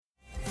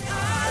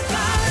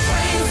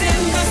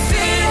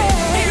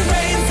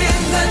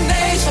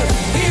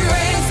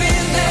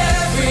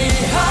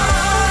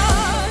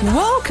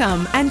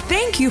Welcome and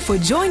thank you for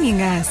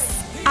joining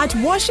us. At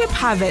Worship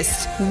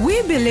Harvest, we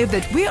believe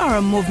that we are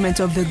a movement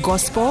of the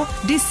gospel,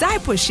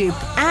 discipleship,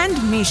 and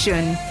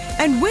mission.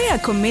 And we are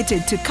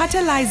committed to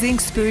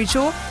catalyzing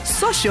spiritual,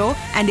 social,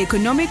 and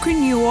economic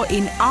renewal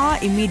in our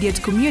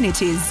immediate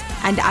communities,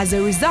 and as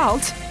a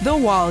result, the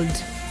world.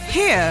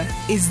 Here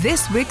is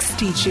this week's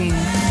teaching.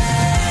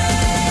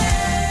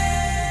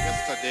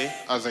 Yesterday,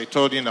 as I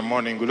told you in the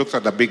morning, we looked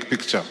at the big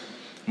picture,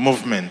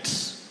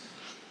 movements.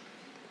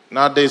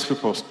 Nowadays,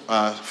 people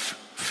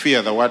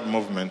fear the word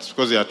movements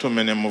because there are too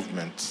many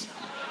movements.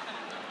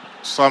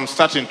 So I'm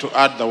starting to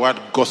add the word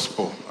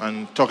gospel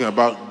and talking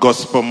about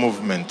gospel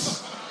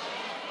movements.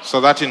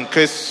 So that in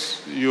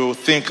case you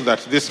think that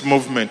this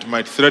movement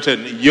might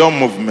threaten your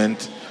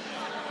movement,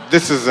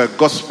 this is a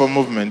gospel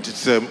movement.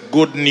 It's a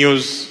good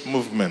news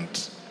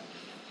movement.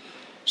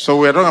 So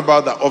we're talking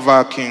about the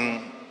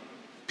overarching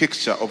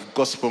picture of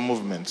gospel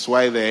movements,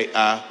 why they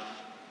are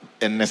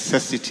a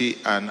necessity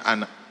and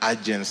an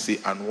urgency,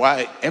 and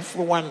why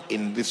everyone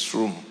in this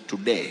room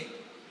today,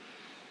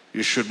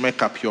 you should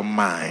make up your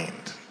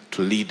mind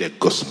to lead a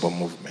gospel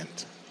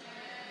movement.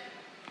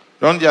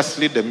 Don't just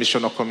lead the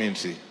missional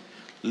community.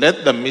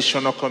 Let the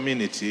missional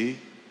community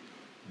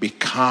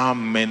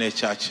become many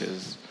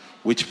churches,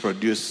 which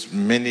produce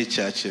many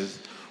churches,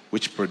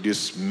 which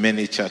produce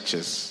many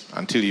churches,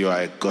 until you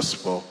are a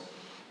gospel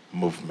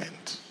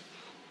movement.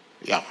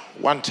 Yeah,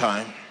 one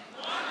time,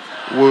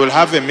 we will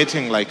have a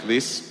meeting like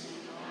this,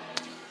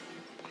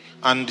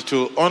 and it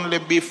will only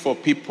be for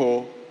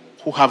people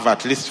who have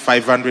at least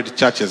 500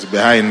 churches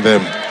behind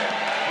them.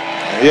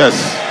 Yes.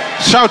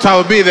 Shout,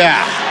 I'll be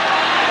there.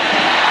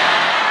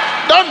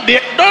 Don't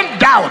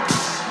doubt.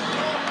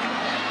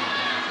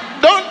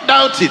 Don't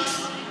doubt it.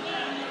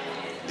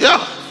 Yeah,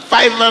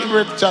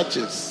 500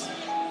 churches.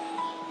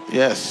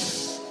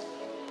 Yes.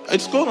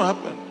 It's going to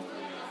happen.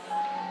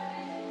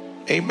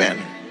 Amen.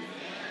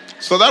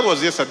 So that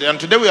was yesterday. And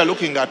today we are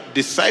looking at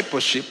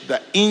discipleship, the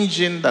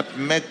engine that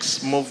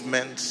makes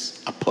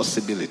movements a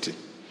possibility.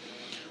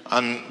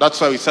 And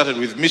that's why we started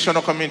with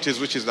missional communities,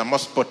 which is the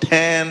most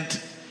potent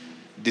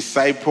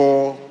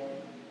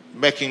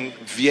disciple-making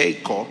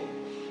vehicle.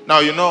 Now,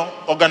 you know,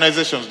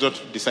 organizations don't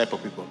disciple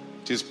people.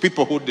 It is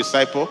people who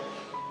disciple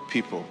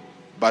people.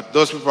 But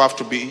those people have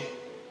to be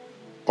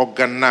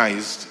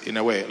organized in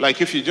a way. Like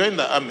if you join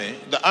the army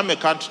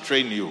can't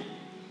train you.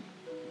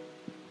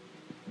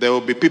 There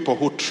will be people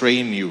who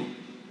train you.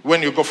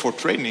 When you go for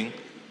training,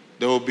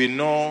 it will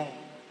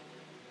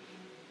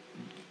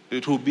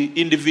be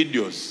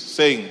individuals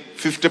saying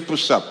 50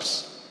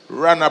 push-ups,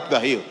 run up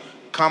the hill,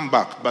 come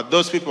back. But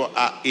those people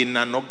are in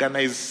an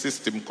organized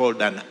system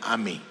called an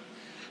army.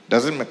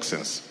 Does it make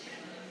sense?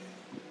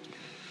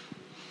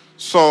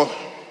 So,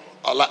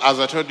 as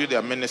I told you, there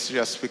are many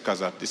serious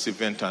speakers at this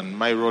event, and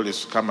my role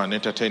is to come and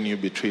entertain you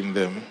between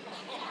them.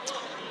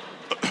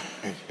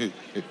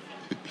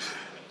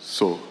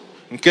 So,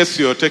 in case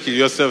you're taking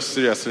yourself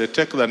seriously,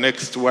 take the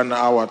next 1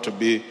 hour to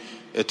be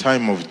a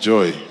time of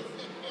joy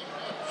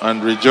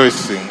and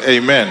rejoicing.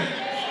 Amen.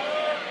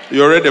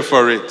 You're ready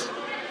for it.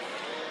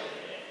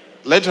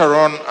 Later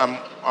on, I'm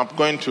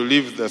going to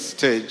leave the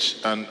stage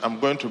and I'm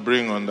going to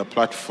bring on the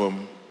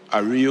platform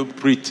a real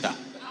preacher.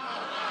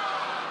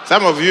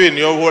 Some of you in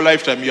your whole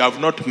lifetime, you have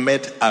not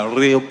met a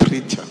real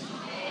preacher.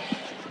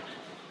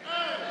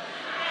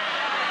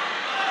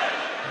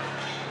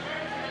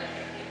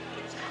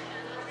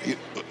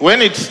 When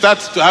it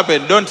starts to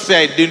happen, don't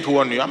say I didn't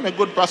warn you. I'm a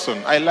good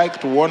person. I like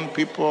to warn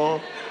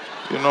people,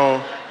 you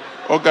know.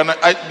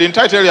 Didn't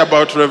I tell you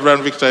about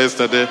Reverend Victor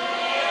yesterday?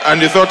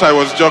 And you thought I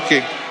was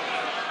joking.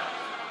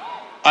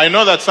 I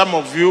know that some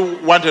of you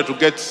wanted to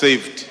get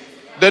saved.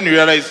 Then you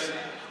realize,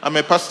 I'm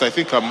a pastor. I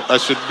think I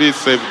should be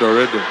saved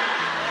already.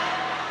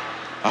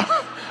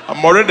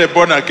 I'm already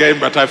born again,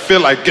 but I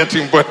feel like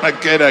getting born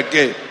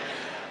again.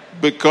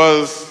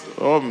 Because,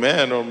 oh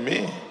man, oh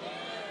me.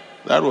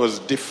 That was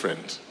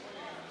different.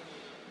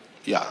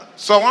 Yeah.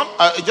 So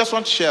I just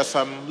want to share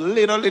some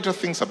little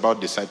things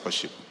about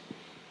discipleship,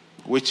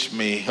 which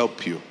may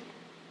help you.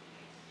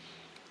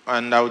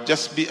 And I'll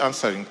just be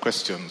answering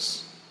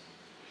questions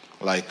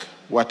like,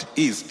 what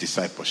is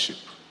discipleship?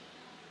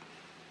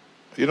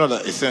 You know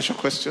the essential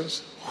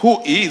questions?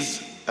 Who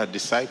is a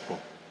disciple?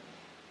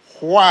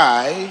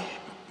 Why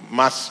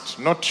must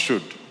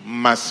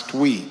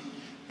we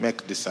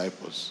make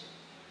disciples?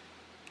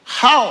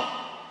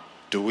 How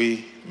do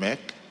we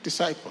make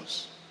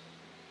disciples?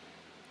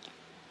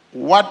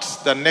 What's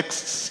the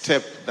next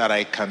step that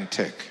I can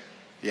take?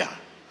 Yeah.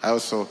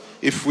 Also,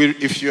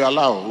 if you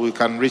allow, we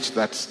can reach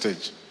that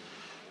stage.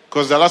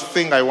 Because the last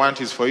thing I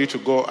want is for you to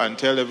go and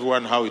tell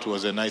everyone how it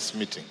was a nice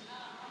meeting.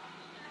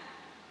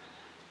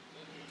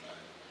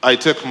 I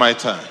take my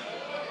time.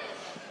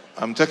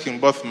 I'm taking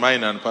both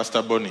mine and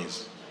Pastor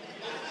Bonnie's.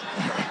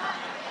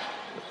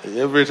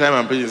 Every time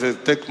I'm preaching, he says,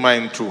 take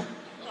mine too.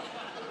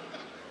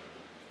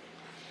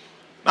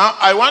 Now,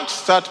 I want to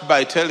start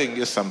by telling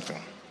you something.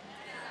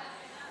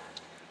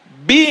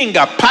 Being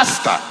a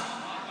pastor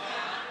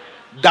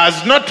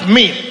does not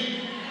mean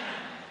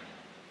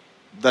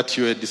that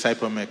you're a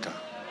disciple maker.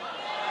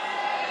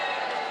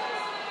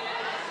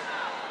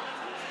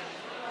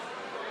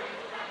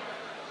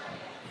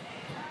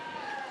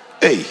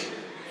 Hey.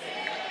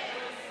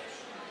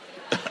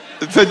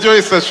 It's a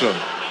joy session.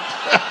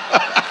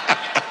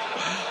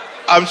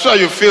 I'm sure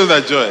you feel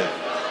the joy.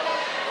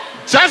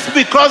 Just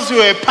because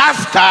you're a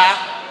pastor,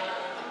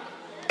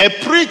 a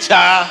preacher,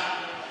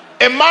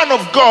 a man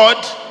of God,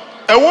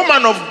 a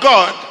woman of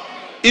God,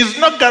 is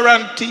not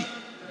guarantee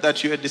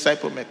that you're a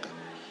disciple maker.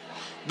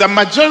 The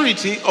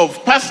majority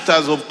of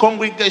pastors of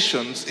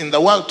congregations in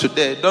the world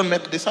today don't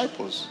make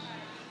disciples.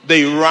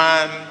 They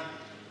run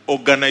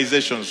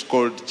organizations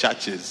called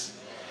churches.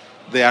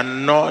 They are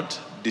not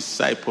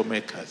disciple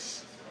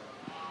makers.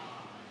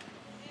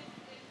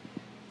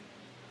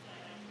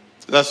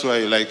 That's why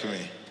you like me.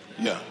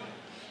 Yeah.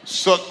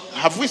 So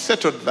have we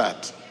settled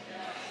that?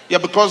 Yeah,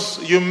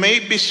 because you may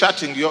be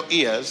shutting your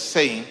ears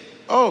saying,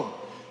 oh,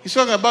 he's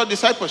talking about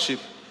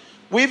discipleship.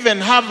 We even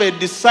have a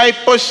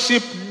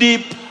discipleship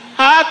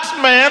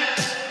department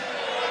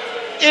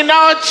in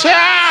our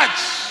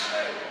church.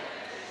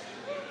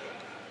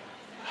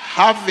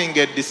 Having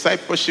a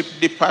discipleship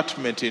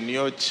department in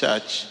your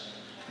church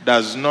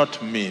does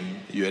not mean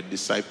you're a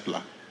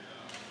discipler.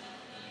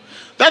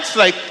 That's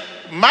like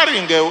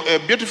marrying a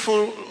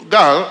beautiful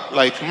girl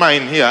like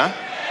mine here.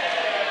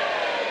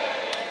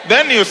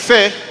 Then you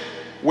say,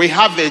 we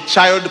have a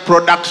child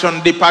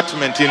production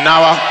department in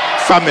our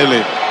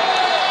family.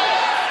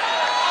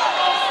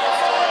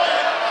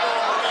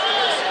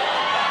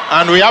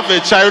 And we have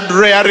a child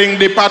rearing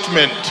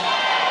department.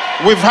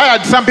 We've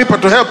hired some people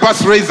to help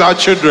us raise our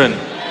children.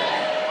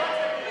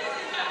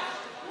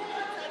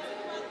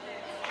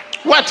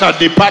 What a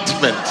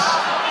department.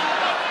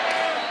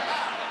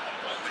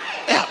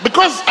 Yeah,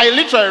 because I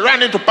literally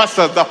ran into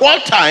pastors the whole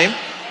time,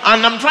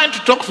 and I'm trying to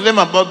talk to them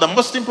about the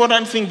most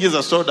important thing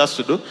Jesus told us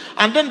to do.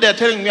 And then they're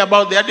telling me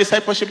about their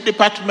discipleship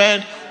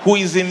department, who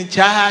is in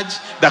charge,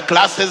 the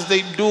classes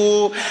they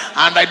do,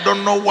 and I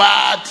don't know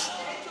what.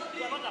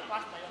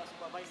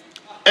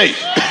 Hey.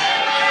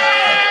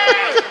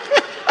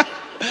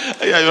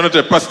 Yeah, you're not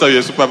a pastor,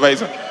 you're a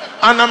supervisor.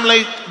 And I'm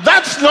like,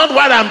 that's not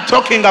what I'm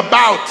talking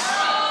about.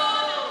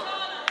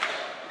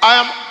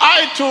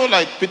 I too,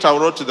 like Peter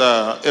wrote to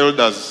the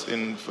elders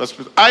in First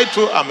Peter, I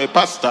too am a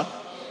pastor.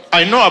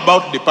 I know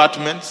about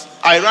departments.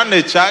 I run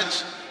a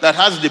church that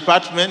has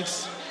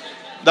departments,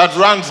 that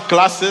runs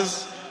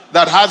classes,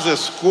 that has a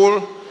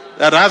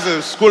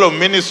school of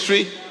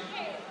ministry.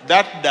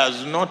 That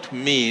does not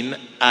mean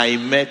I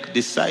make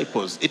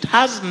disciples. It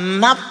has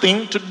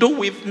nothing to do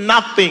with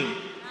nothing.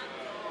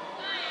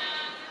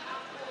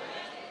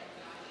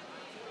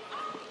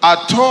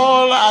 At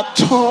all,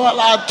 at all,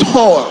 at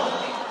all.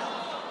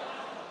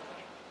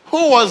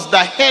 Who was the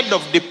head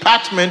of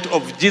department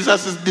of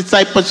Jesus'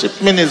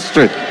 discipleship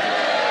ministry?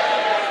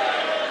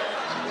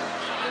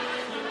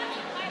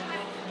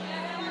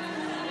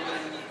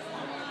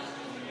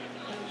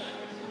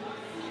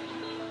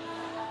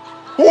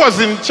 Who was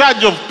in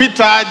charge of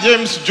Peter,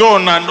 James,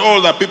 John, and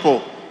all the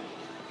people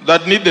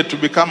that needed to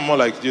become more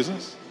like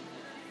Jesus?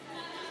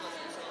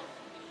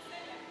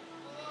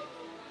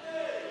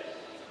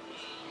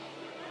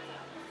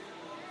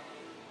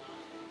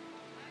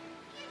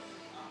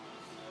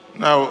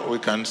 Now we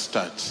can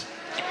start.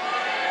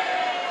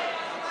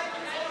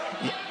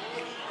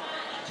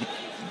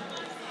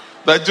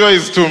 The joy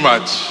is too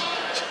much.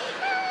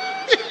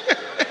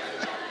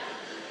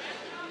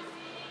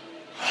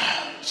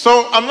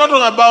 So I'm not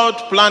talking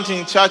about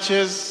planting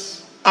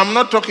churches. I'm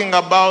not talking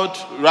about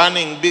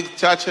running big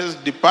churches,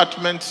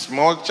 departments,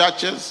 small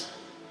churches.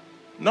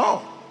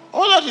 No.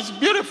 All that is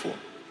beautiful.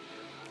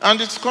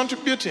 And it's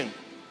contributing.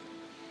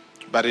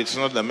 But it's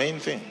not the main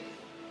thing.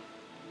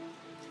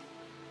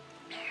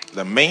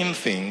 The main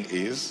thing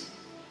is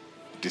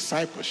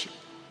discipleship.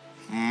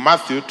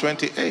 Matthew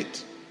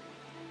 28,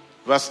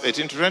 verse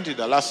 18 to 20,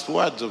 the last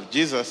words of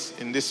Jesus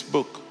in this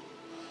book.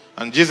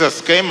 And Jesus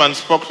came and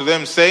spoke to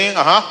them saying,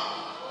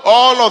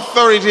 all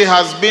authority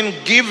has been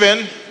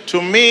given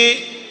to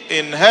me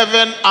in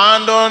heaven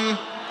and on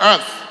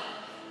earth.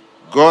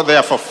 Go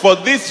therefore for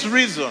this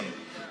reason,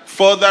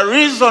 for the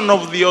reason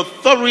of the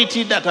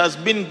authority that has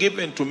been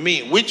given to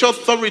me, which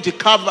authority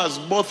covers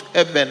both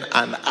heaven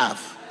and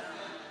earth.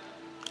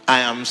 I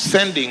am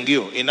sending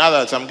you, in other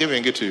words, I'm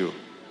giving it to you,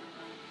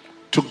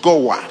 to go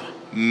what?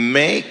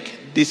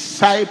 Make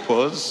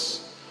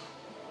disciples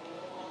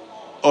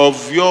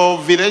of your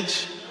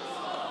village,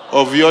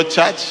 of your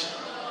church,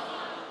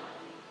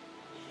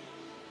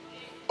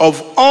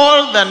 of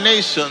all the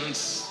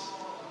nations,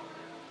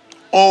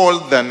 all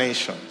the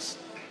nations.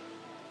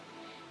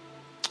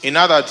 In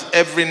other words,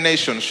 every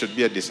nation should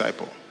be a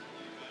disciple.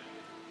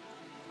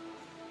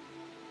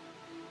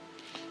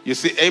 You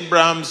see,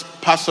 Abraham's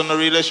personal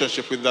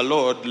relationship with the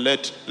Lord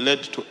led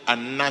to a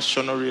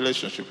national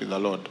relationship with the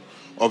Lord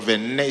of a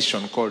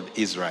nation called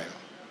Israel.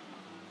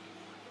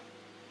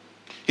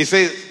 He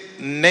says,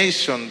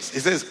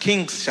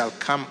 kings shall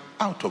come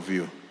out of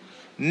you.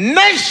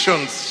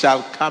 Nations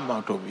shall come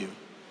out of you.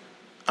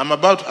 I'm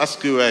about to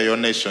ask you where your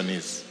nation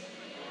is.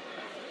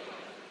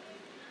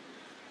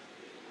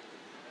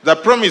 The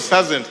promise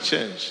hasn't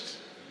changed.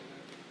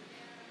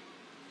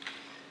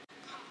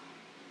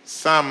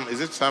 Is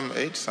it Psalm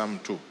 8? Psalm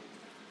 2?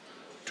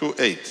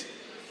 2:8.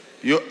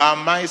 You are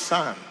my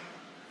son.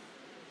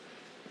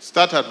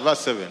 Start at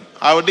verse 7.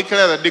 I will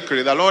declare the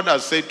decree. The Lord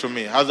has said to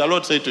me. Has the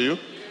Lord said to you?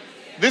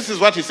 This is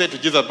what he said to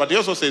Jesus, but he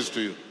also says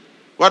to you.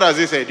 What has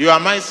he said? You are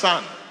my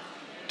son.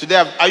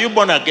 Today, are you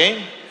born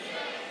again?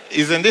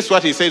 Isn't this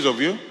what he says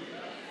of you?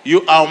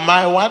 You are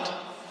my what?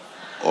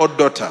 Or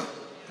daughter.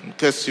 In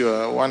case you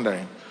are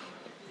wondering.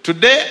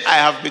 Today I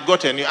have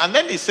begotten you. And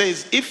then he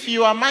says, if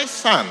you are my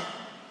son,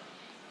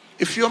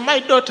 if you are my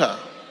daughter,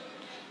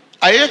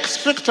 I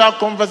expect our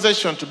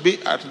conversation to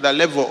be at the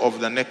level of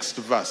the next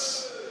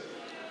verse.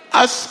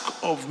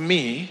 Ask of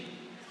me,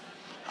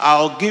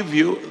 I'll give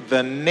you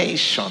the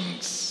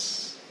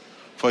nations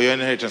for your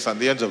inheritance and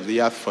the ends of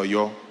the earth for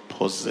your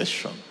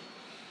possession.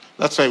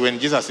 That's why when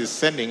Jesus is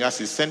sending us,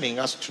 he's sending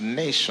us to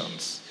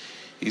nations.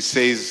 He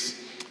says,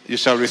 you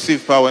shall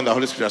receive power when the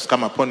Holy Spirit has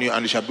come upon you,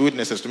 and you shall be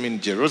witnesses to me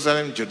in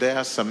Jerusalem,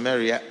 Judea,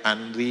 Samaria,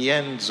 and the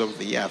ends of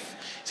the earth.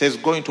 He says,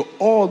 go into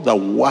all the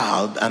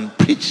world and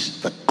preach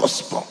the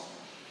gospel.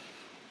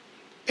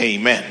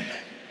 Amen.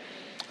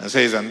 And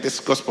says, and this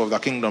gospel of the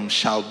kingdom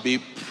shall be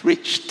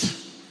preached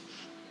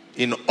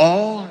in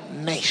all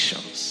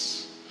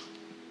nations,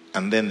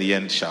 and then the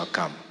end shall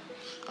come.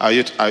 Are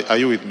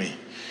you with me?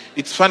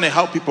 It's funny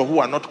how people who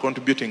are not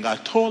contributing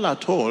at all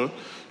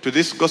to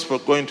this gospel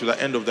going to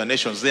the end of the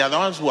nations, they are the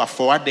ones who are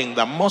forwarding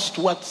the most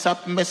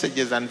WhatsApp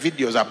messages and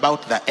videos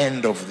about the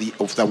end of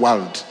the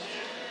world.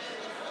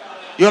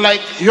 You're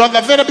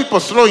the very people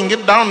slowing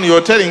it down.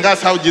 You're telling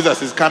us how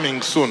Jesus is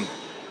coming soon.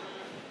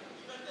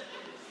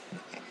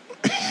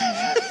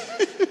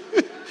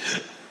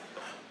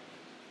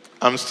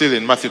 I'm still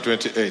in Matthew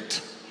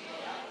 28.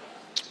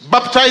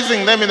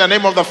 Baptizing them in the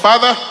name of the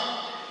Father,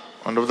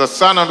 and of the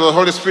Son, and of the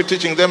Holy Spirit,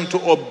 teaching them to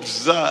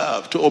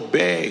observe, to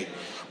obey.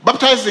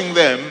 Baptizing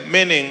them,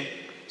 meaning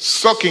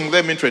soaking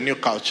them into a new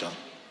culture.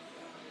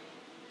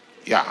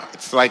 Yeah,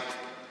 it's like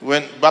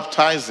when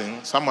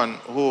baptizing someone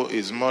who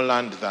is more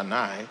learned than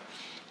I,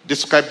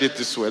 described it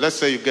this way. Let's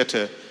say you get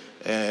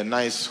a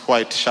nice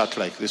white shirt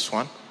like this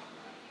one,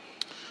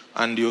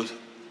 and you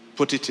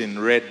put it in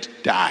red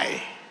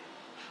dye.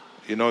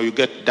 You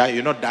get dye,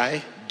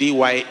 dye?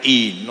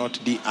 D-Y-E, not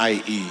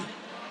D-I-E.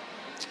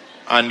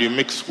 And you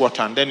mix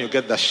water, and then you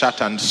get the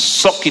shirt and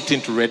soak it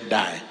into red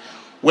dye.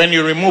 When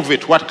you remove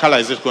it, what color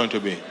is it going to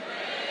be?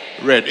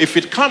 Red. If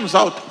it comes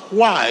out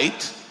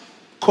white,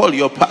 call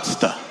your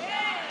pastor.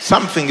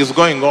 Something is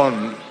going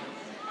on.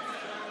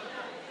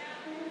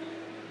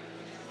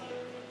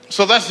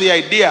 So that's the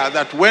idea,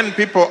 that when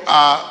people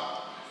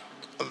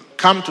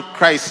come to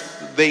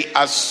Christ, they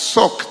are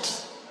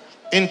soaked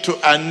into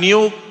a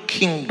new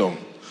kingdom,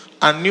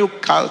 a new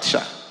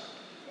culture.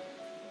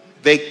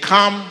 They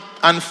come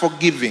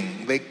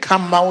unforgiving. They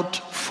come out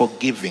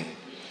forgiving.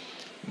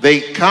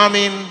 They come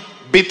in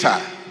bitter.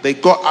 They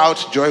go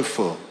out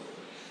joyful.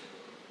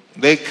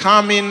 They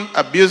come in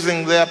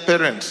abusing their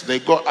parents. They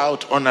go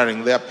out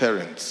honoring their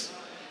parents.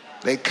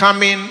 They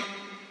come in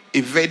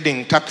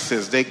evading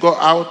taxes. They go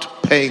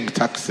out paying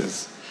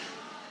taxes.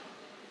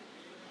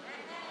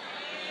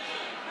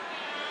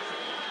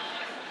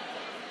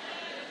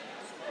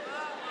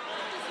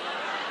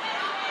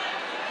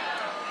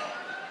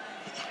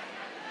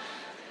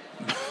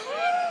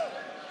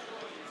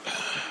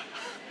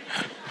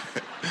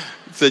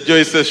 It's a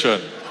joy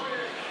session.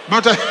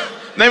 But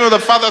name of the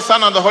Father,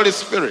 Son, and the Holy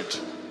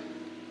Spirit.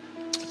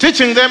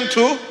 Teaching them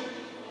to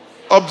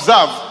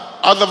observe.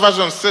 Other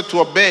versions say to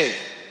obey.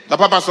 The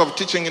purpose of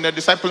teaching in a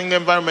discipling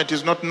environment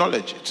is not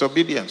knowledge, it's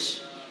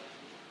obedience.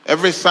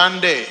 Every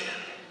Sunday,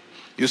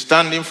 you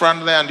stand in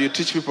front there and you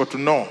teach people to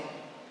know.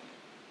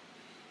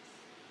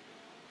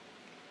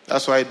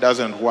 That's why it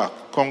doesn't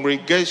work.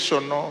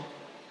 Congregational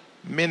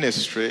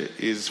ministry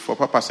is for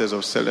purposes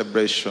of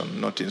celebration,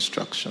 not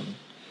instruction.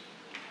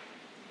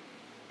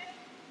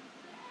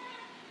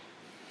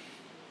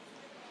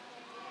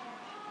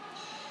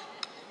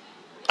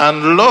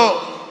 And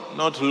lo,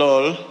 not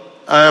lol,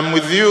 I am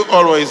with you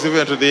always,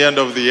 even to the end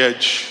of the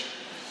age.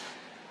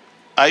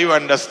 Are you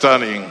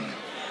understanding?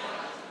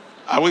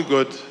 Are we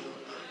good?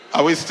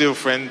 Are we still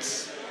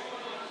friends?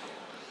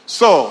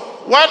 So,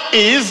 what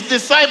is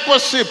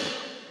discipleship?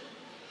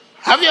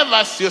 Have you ever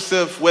asked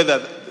yourself whether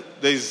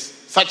there is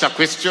such a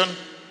question?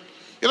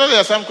 There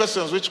are some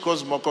questions which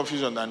cause more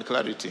confusion than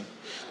clarity.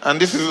 And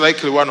this is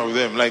likely one of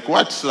them. Like,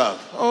 what's love?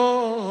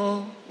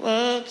 Oh,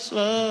 what's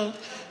love?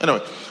 Anyway,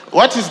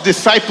 what is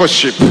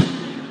discipleship?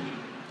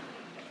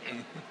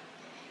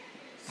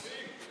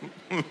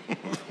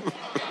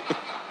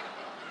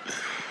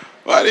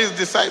 What is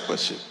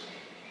discipleship?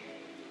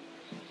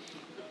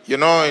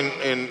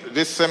 In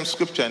this same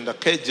scripture in the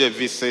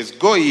KJV says,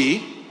 go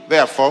ye,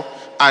 therefore,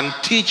 and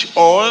teach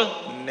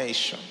all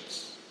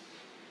nations.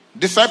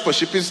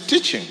 Discipleship is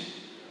teaching.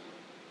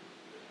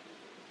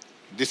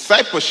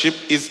 Discipleship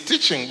is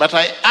teaching, but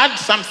I add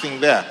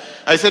something there.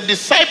 I said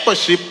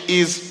discipleship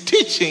is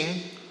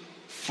teaching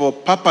for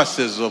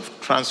purposes of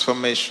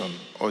transformation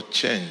or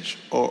change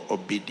or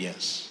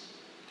obedience.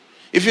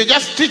 If you're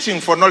just teaching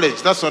for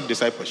knowledge, that's not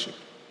discipleship.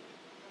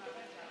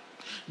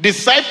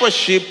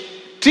 Discipleship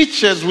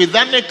teaches with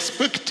an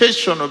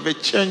expectation of a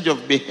change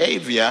of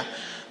behavior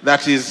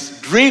that is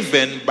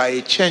driven by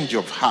a change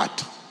of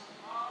heart.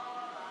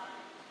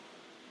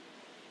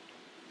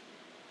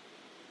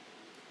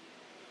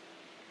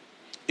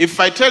 If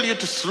I tell you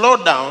to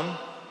slow down,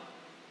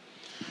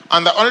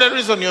 and the only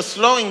reason you're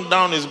slowing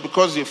down is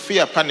because you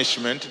fear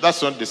punishment,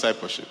 that's not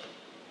discipleship.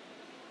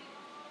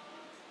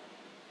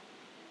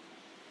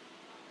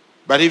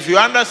 But if you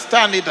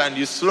understand it and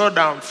you slow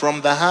down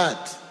from the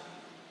heart,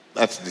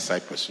 that's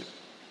discipleship.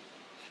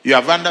 You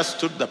have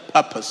understood the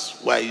purpose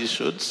why you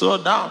should slow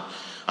down.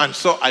 And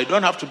so I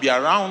don't have to be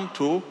around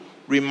to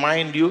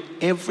remind you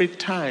every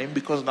time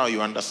because now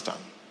you understand.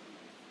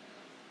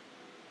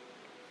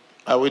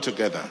 Are we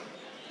together?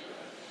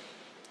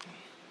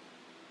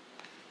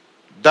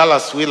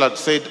 Dallas Willard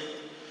said,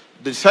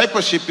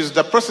 discipleship is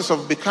the process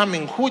of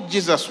becoming who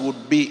Jesus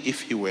would be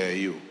if he were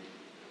you.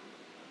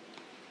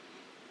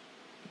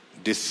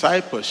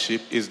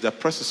 Discipleship is the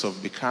process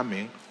of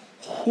becoming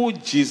who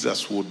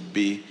Jesus would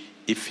be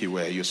if he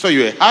were you. So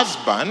you're a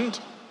husband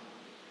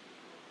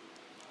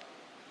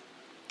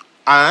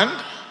and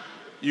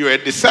you're a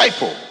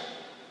disciple.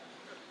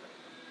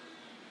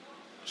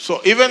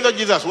 So even though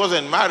Jesus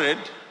wasn't married,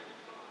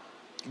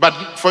 but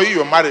for you,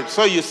 you're married.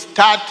 So you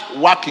start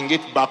working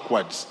it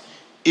backwards.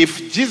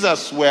 If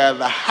Jesus were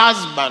the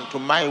husband to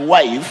my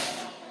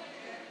wife,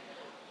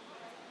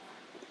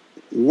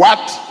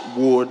 what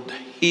would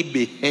he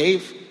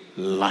behave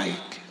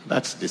like?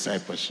 That's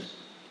discipleship.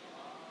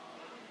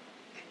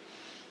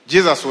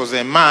 Jesus was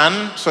a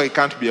man, so he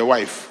can't be a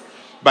wife.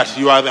 But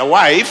you are the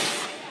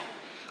wife,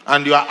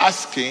 and you are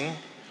asking,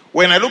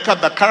 when I look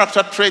at the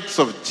character traits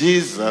of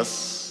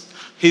Jesus,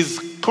 his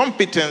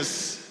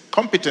competences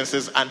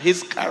and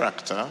his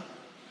character,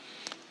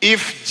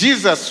 if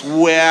Jesus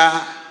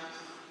were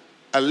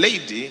a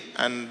lady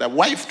and a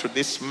wife to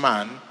this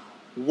man,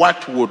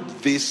 what would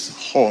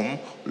this home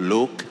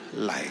look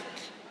like?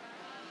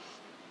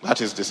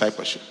 That is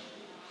discipleship.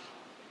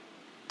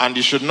 And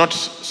you should not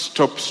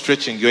stop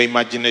stretching your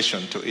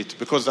imagination to it,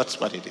 because that's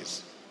what it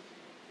is.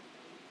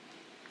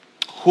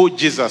 Who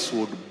Jesus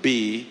would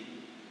be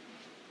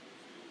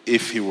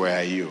if he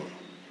were you.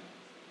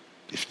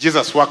 If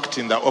Jesus worked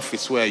in the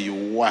office where you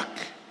work,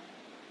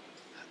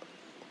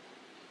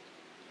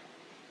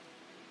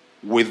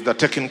 with the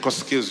technical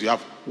skills you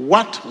have,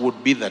 what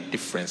would be the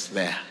difference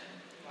there?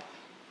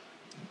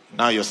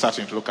 Now you're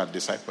starting to look at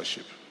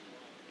discipleship.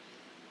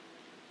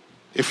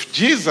 If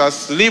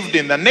Jesus lived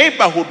in the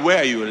neighborhood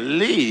where you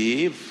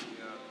live,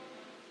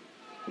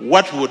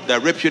 what would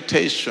the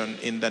reputation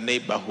in the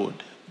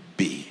neighborhood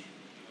be?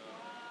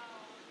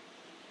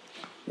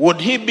 Would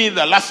he be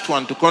the last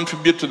one to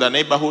contribute to the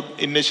neighborhood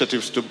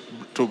initiatives to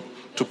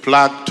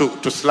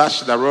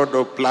slash the road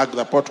or plug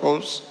the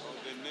potholes?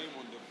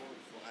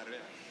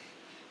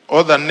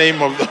 Or the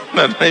name of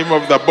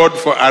the board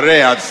for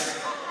arrears?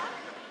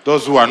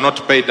 Those who are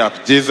not paid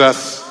up.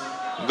 Jesus,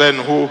 then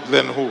who?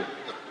 Then who?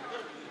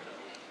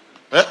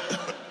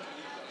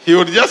 He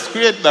would just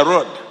create the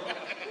road.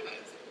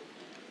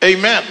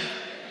 Amen.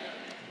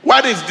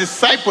 What is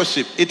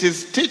discipleship? It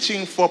is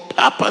teaching for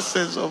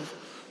purposes of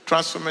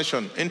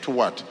transformation into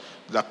what?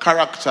 The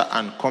character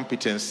and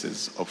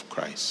competences of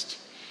Christ.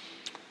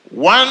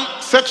 One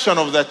section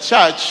of the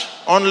church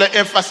only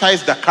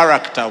emphasized the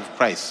character of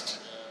Christ,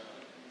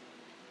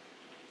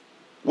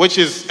 which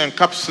is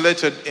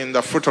encapsulated in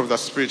the fruit of the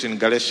Spirit in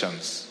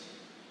Galatians.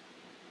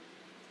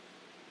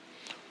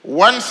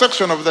 One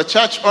section of the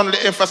church only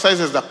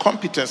emphasizes the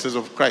competences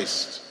of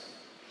Christ,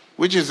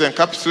 which is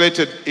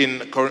encapsulated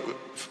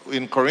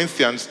in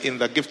Corinthians in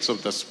the gifts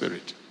of the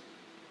Spirit.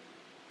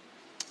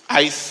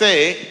 I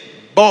say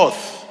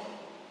both.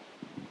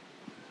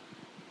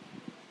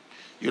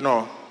 You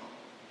know,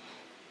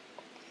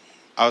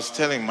 I was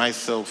telling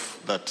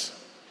myself that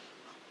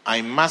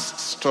I must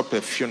stop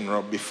a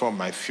funeral before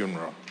my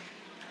funeral.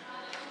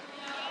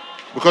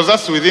 Because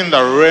that's within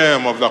the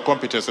realm of the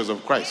competences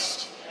of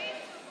Christ.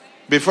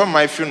 Before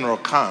my funeral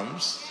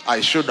comes,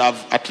 I should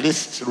have at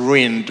least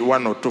ruined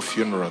 1 or 2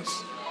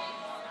 funerals.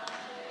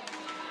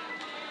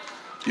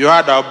 You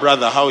heard our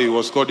brother how he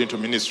was called into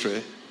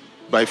ministry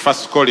by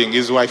first calling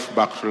his wife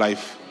back to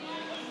life.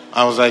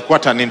 I was like,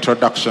 what an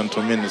introduction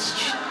to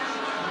ministry.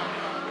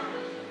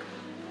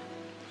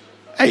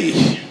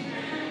 Hey.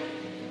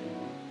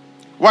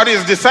 What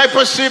is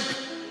discipleship?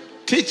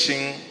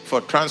 Teaching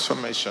for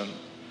transformation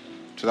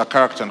to the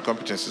character and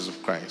competencies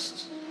of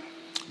Christ.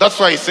 That's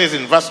why it says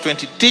in verse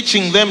 20,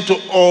 teaching them to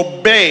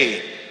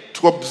obey,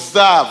 to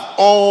observe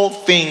all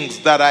things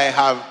that I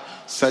have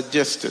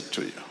suggested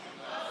to you.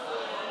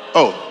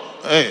 Oh,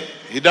 hey,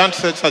 he don't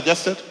say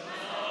suggested?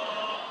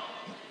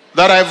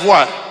 That I've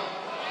what?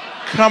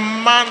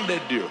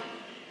 Commanded you.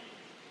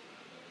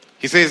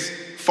 He says,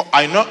 for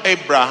I know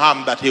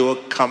Abraham that he will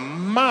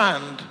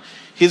command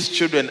his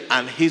children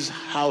and his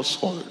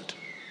household.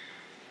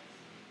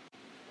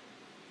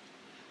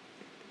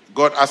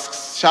 God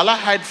asks, shall I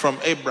hide from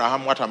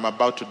Abraham what I'm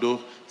about to do,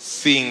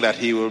 seeing that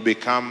he will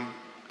become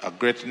a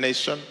great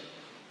nation?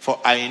 For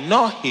I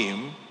know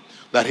him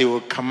that he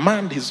will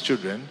command his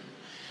children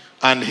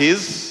and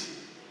his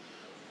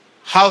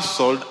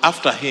household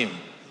after him,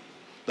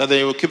 that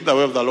they will keep the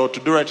way of the Lord to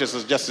do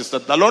righteousness, justice,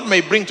 that the Lord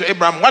may bring to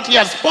Abraham what he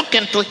has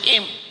spoken to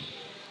him,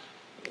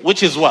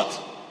 which is what?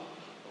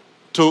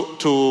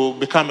 To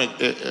become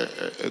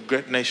a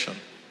great nation.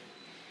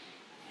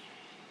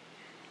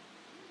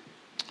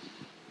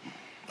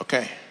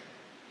 Okay.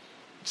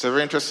 It's a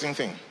very interesting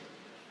thing.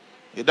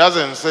 He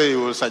doesn't say he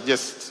will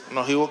suggest.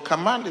 No, he will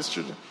command his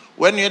children.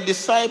 When you're a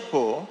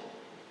disciple,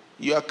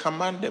 you are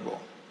commandable.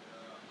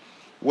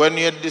 When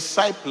you're a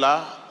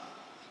discipler,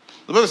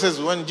 the Bible says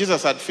when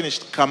Jesus had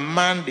finished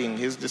commanding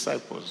his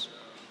disciples,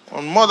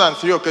 on more than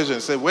 3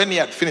 occasions, say when he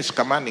had finished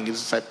commanding his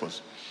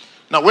disciples.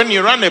 Now, when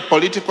you run a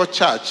political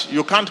church,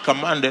 you can't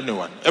command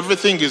anyone.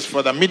 Everything is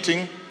for the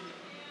meeting.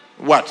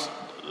 What?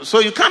 So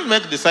you can't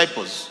make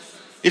disciples.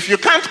 If you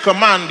can't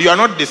command, you are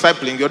not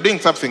discipling. You're doing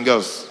something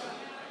else.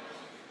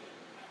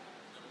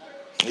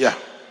 Yeah.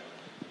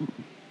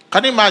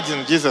 Can you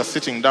imagine Jesus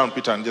sitting down,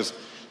 Peter, and just,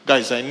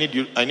 guys, I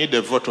need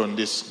a vote on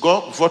this.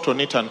 Go vote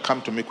on it and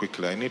come to me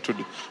quickly. I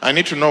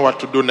need to know what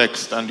to do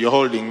next, and you're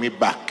holding me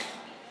back.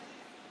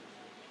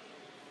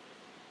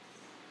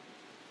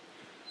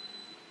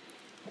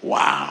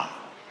 Wow.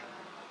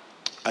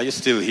 Are you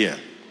still here?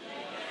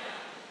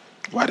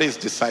 What is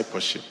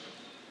discipleship?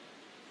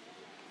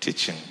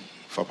 Teaching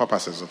for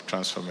purposes of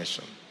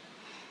transformation.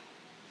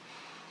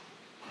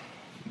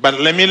 But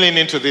let me lean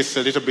into this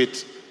a little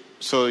bit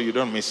so you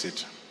don't miss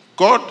it.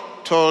 God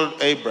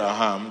told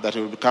Abraham that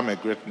he will become a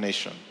great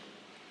nation.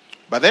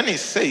 But then he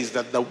says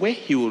that the way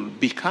he will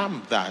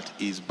become that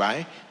is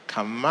by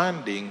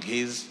commanding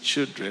his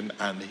children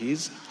and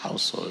his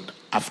household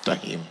after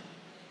him.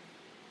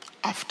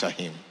 After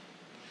him.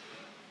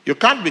 You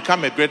can't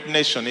become a great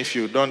nation if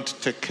you don't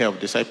take care of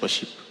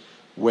discipleship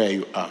where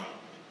you are.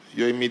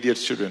 Your immediate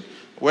children.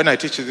 When I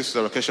teach this to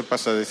the vacation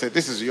pastors, they say,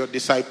 this is your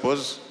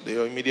disciples, they're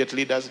your immediate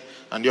leaders,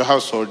 and your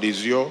household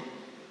is your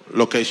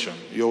location,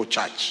 your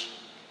church.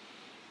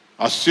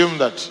 Assume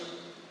that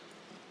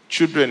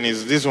children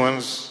is these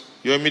ones,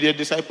 your immediate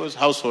disciples,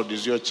 household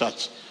is your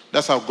church.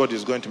 That's how God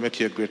is going to make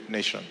you a great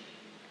nation.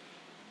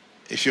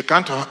 If you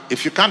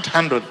can't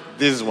handle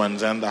these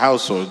ones and the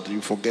household, you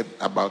forget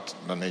about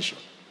the nation.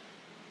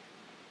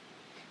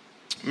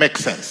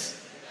 Makes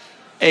sense?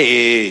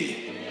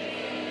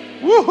 Hey.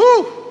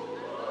 Woohoo!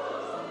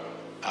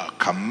 I'll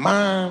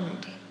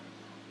command.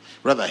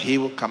 Rather, he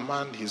will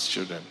command his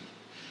children,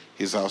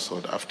 his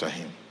household after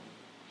him.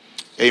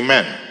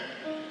 Amen.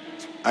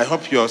 I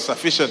hope you're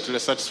sufficiently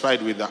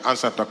satisfied with the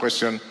answer to the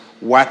question,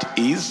 what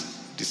is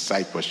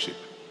discipleship?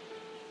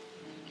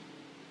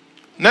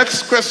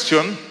 Next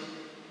question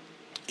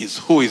is,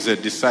 who is a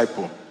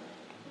disciple?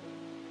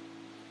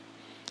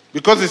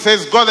 Because it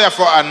says, go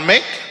therefore and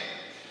make.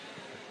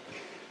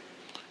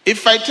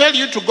 If I tell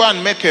you to go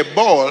and make a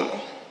ball,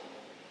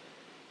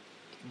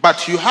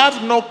 but you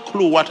have no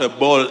clue what a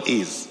ball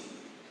is,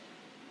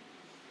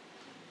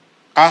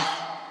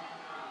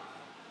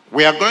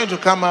 we are going to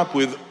come up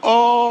with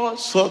all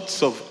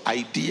sorts of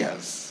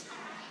ideas,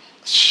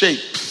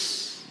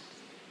 shapes,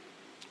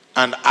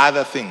 and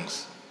other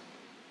things.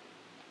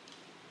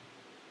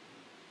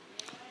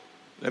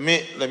 Let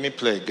me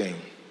play a game.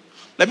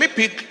 Let me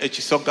pick a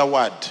Chisoga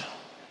word.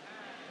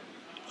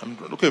 I'm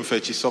looking for a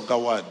Chisoga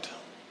word.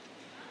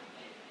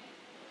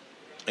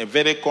 A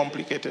very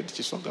complicated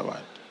Chisoga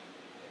word.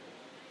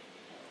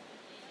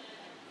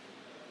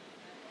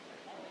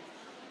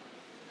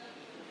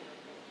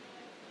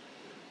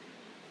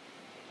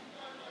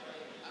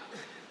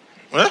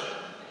 Huh?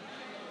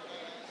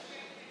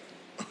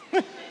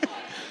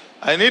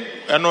 I need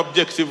an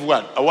objective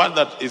word, a word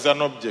that is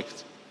an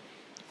object.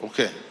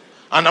 Okay.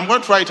 And I'm going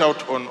to try it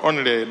out on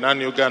only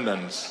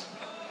non-Ugandans.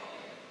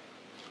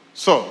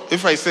 So,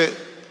 if I say,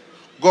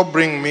 go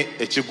bring me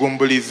a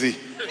chigumbulizi.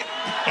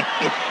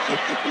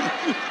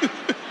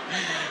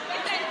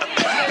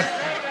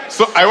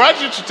 So, I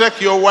want you to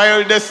take your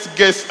wildest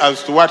guess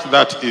as to what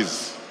that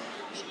is.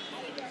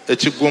 A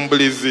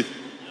chigumbulizi.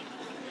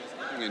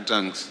 In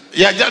tongues.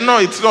 Yeah, no,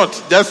 it's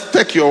not. Just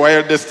take your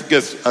wildest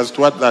guess as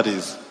to what that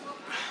is.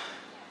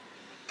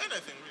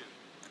 Anything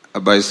really. A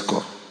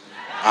bicycle.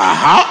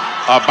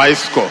 A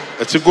bicycle.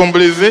 A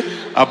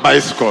chigumbulizi, a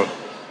bicycle.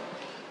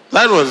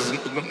 That was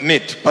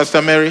neat.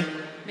 Pastor Mary?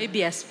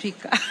 Maybe a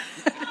speaker.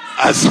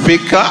 A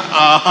speaker?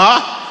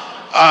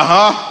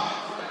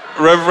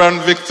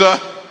 Reverend Victor?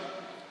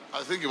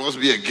 I think it must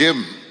be a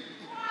game.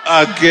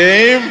 A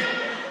game?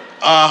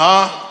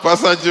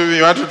 Pastor Jimmy,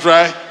 you want to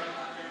try?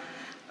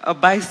 A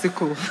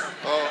bicycle.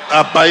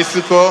 A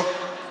bicycle?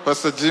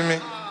 Pastor Jimmy?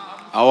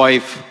 A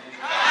wife.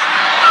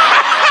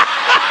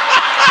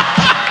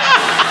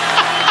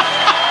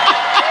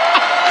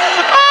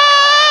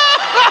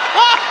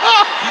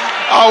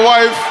 A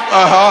wife?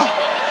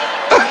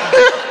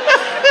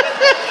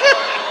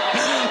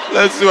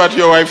 Let's see what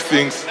your wife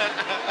thinks.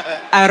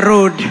 A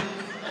road.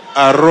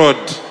 A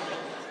road.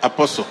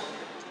 Apostle.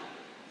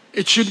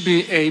 It should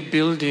be a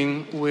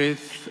building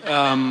with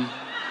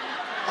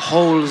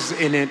holes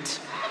in it,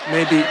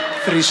 maybe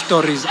 3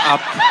 stories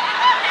up.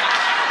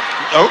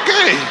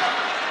 Okay.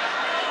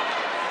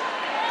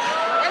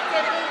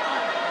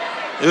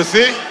 You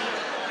see?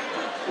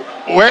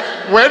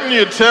 When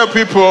you tell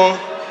people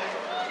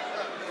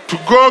to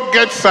go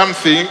get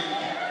something,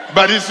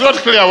 but it's not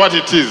clear what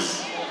it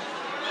is.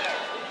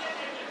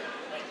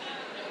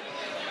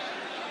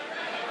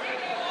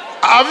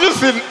 Have you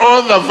seen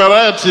all the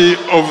variety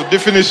of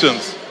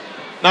definitions?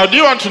 Now, do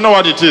you want to know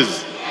what it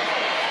is?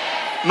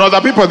 No,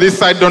 the people this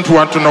side don't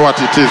want to know what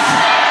it is.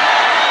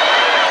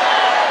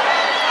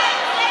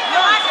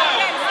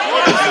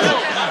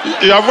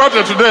 You have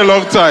wanted today a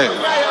long time.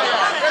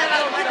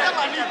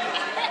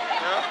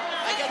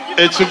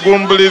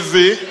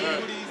 Echigumblizi.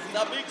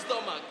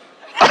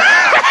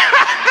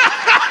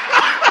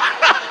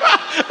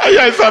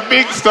 Yeah, it's a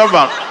big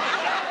stomach.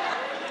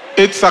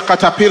 It's a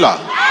caterpillar.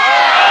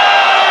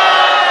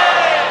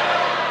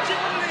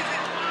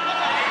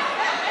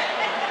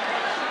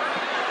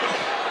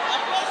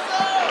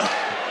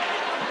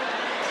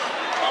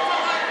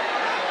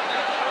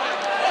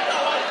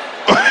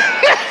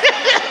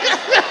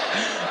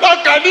 Now,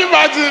 can you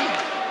imagine?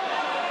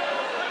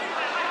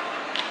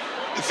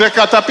 It's a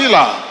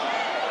caterpillar.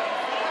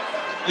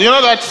 You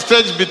know that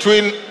stage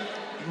between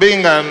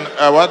being an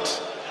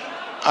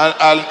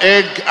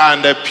egg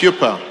and a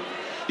pupa?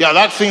 Yeah,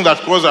 that thing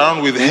that goes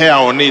around with hair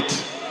on it.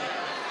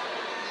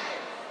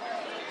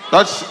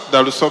 That's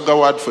the Lusoga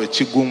word for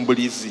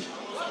chigumbulizi.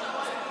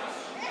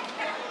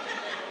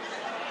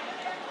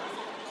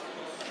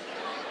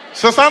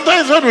 So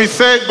sometimes when we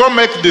say go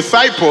make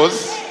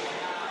disciples,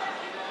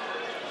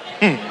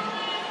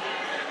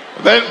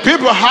 then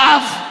people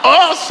have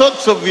all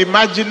sorts of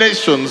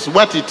imaginations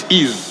what it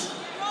is.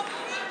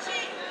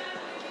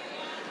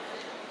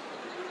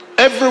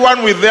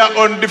 Everyone with their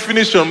own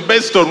definition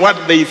based on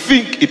what they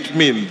think it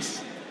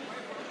means.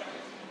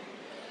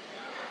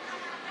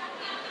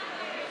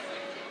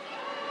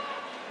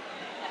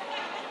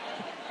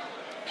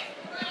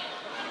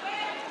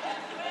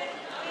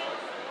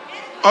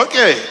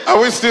 Okay,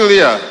 are we still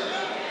here?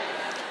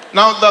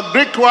 Now, the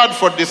Greek word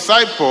for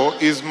disciple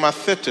is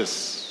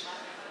mathetes.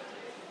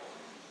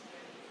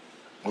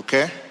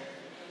 Okay?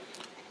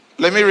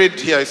 Let me read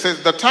here. It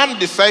says, the term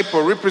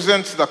disciple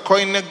represents the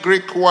Koine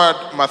Greek word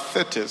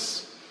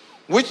mathetes,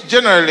 which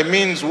generally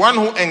means one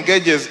who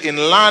engages in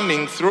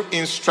learning through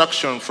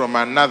instruction from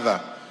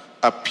another,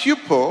 a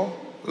pupil,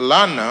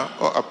 learner,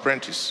 or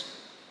apprentice.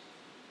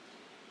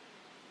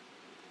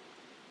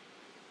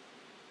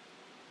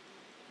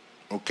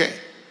 Okay.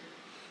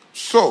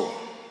 So,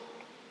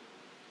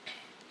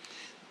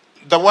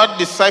 the word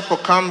disciple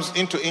comes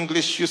into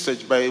English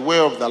usage by way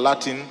of the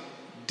Latin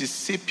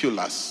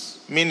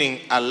discipulus, meaning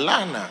a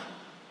learner.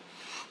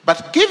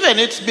 But given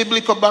its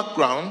biblical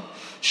background,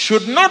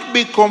 should not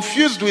be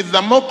confused with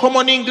the more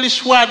common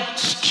English word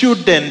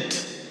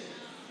student.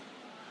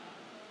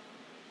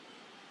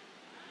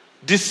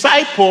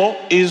 Disciple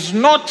is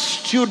not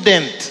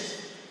student.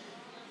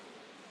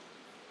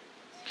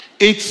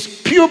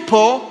 It's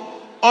pupil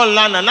or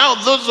learner. Now,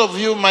 those of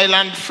you, my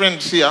land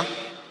friends here,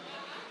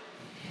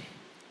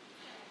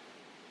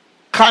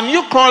 can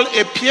you call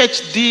a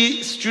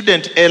PhD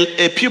student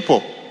a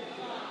pupil?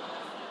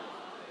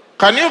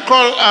 Can you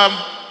call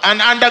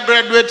an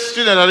undergraduate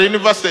student at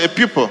university a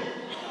pupil?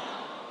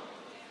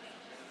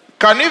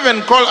 Can you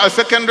even call a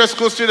secondary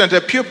school student a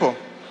pupil?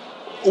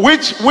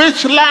 Which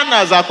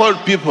learners are called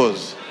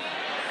pupils?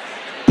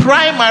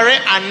 Primary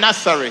and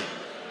nursery.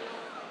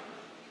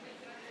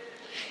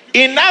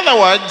 In other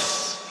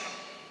words,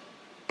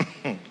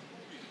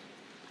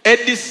 a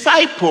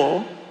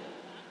disciple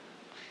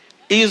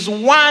is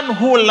one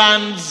who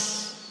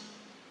learns,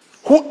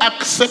 who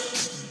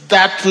accepts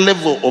that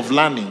level of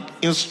learning,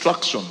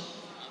 instruction,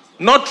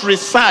 not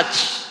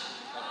research.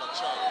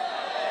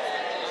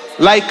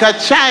 Like a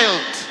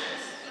child.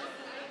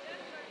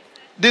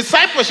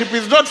 Discipleship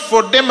is not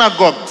for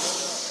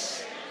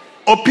demagogues,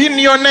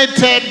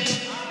 opinionated.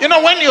 You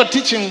know, when you're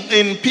teaching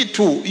in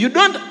P2, you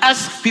don't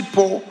ask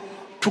people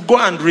to go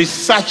and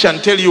research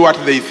and tell you what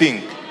they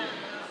think.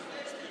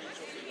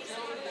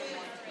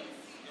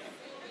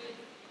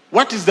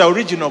 What is the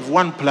origin of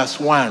 1 +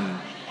 1?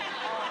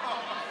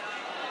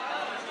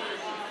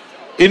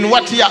 In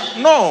what year?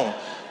 No.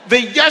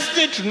 They just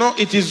need to know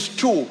it is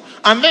 2.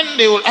 And then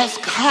they will ask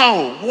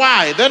how,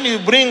 why. Then you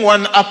bring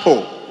 1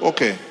 apple.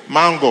 Okay,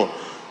 mango.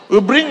 You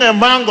bring a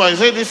mango, I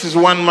say this is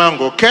 1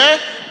 mango, okay?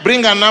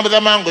 Bring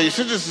another mango, you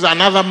say this is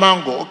another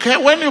mango, okay?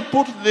 When you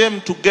put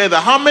them together,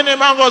 how many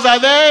mangoes are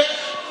there?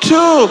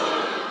 2.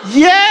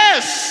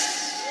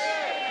 Yes!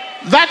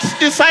 That's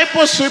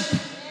discipleship.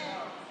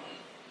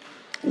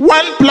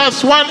 1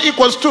 + 1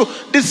 = 2.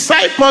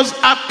 Disciples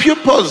are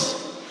pupils,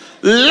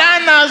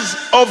 learners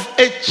of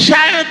a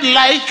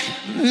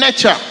childlike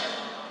nature.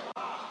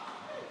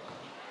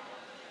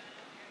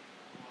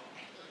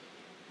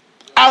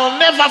 I'll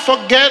never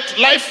forget,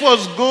 life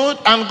was good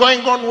and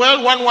going on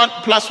well. 1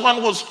 +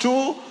 1 was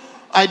 2.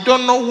 I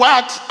don't know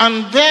what.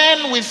 And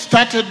then we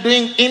started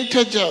doing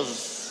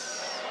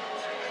integers.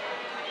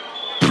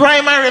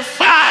 Primary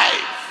 5.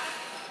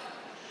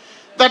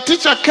 The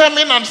teacher came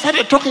in and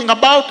started talking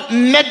about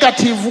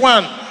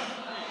 -1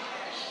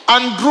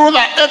 and drew the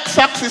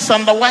x-axis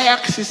and the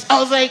y-axis. I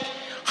was like,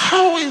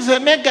 How is a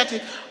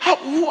negative?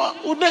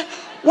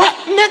 What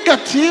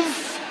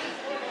negative?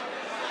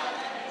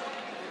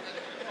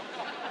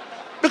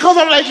 Because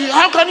I'm like,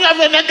 how can you have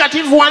a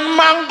negative one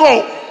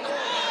mango?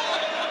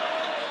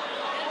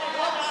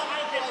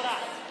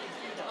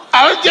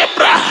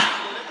 Algebra.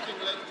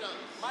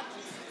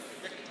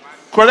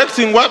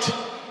 Collecting what?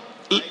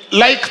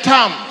 Like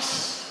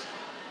terms.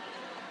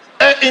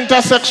 A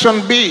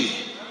intersection B.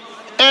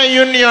 A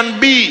union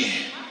B.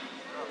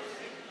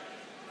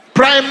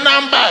 Prime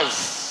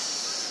numbers.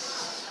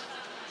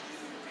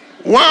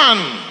 1,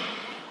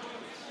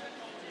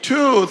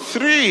 2,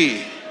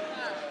 3,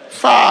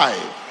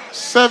 5,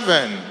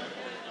 7,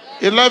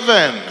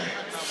 11,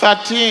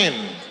 13,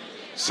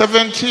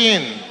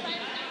 17,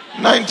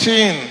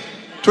 19,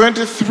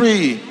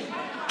 23,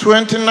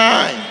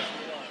 29,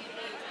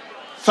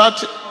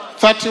 30,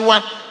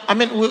 31. I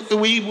mean,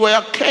 we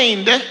were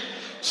caned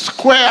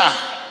square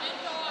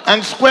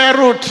and square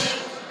root.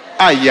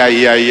 Ay.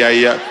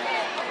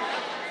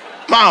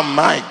 Oh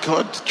my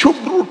God,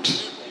 cube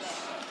root.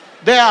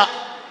 There,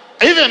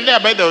 even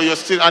there, by the way, you're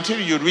still until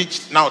you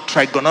reach now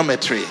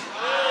trigonometry.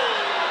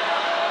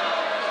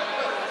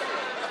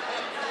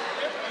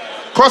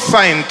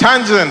 Cosine,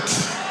 tangent,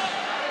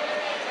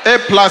 A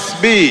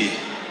plus B.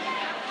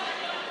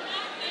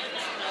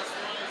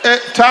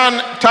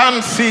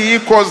 Tan C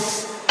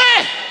equals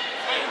A.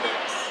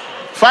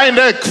 Find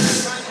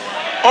X.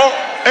 Oh,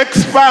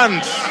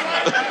 expand.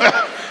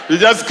 You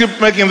just keep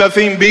making the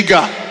thing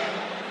bigger.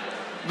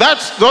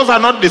 Those are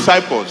not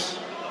disciples.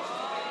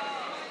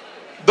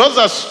 Those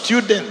are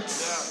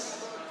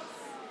students,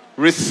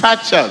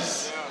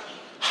 researchers,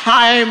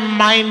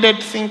 high-minded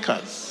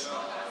thinkers.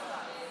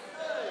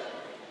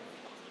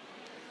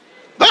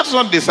 That's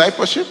not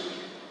discipleship.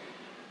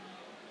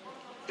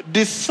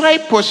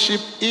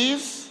 Discipleship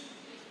is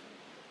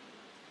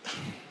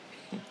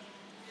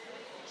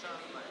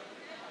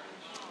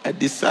a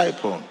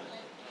disciple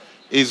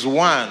is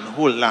one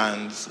who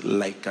learns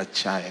like a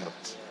child.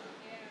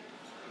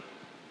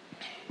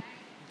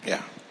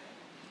 Yeah.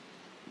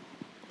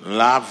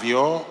 Love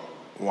your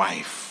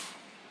wife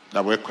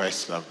the way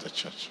Christ loved the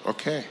church.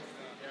 Okay.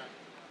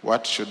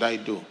 What should I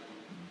do?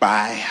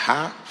 Buy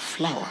her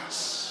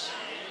flowers.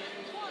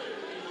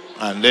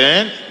 And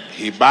then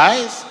he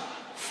buys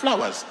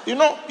flowers. You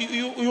know,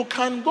 you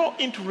can go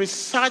into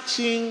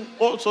researching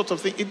all sorts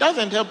of things. It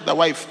doesn't help the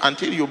wife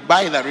until you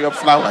buy the real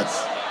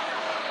flowers.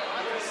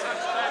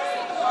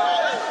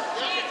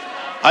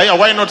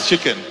 Why not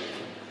chicken?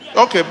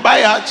 Okay,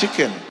 buy her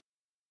chicken.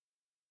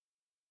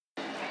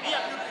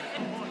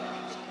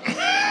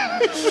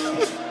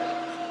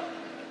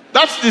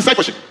 That's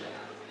discipleship.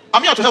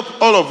 I'm here to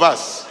help all of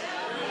us.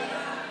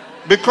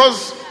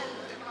 Because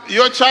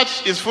your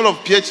church is full of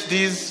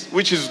PhDs,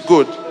 which is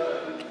good.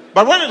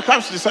 But when it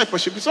comes to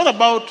discipleship, it's not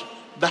about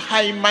the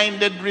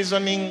high-minded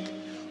reasoning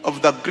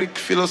of the Greek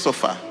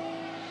philosopher.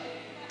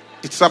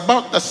 It's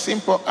about the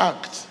simple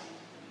act.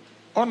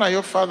 Honor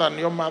your father and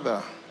your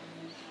mother.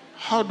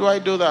 How do I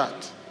do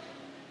that?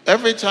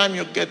 Every time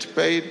you get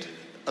paid,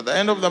 at the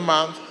end of the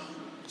month,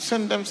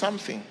 send them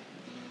something.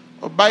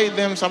 Or buy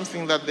them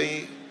something that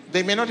they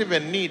may not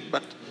even need,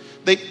 but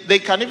they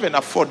can even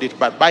afford it,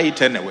 but buy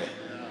it anyway.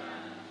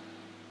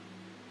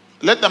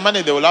 Let the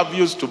money they will have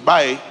used to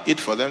buy it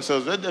for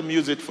themselves, let them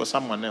use it for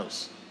someone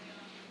else.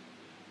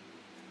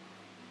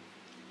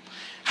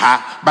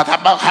 But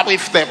how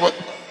if they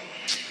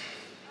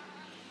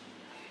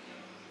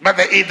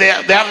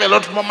have a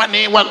lot more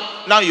money? Well,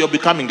 now you're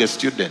becoming a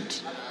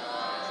student.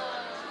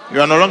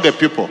 You are no longer a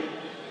pupil.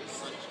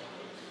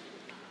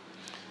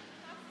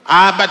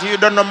 But you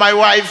don't know my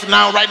wife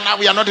now. Right now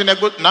we are not in a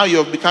good... Now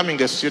you're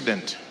becoming a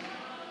student.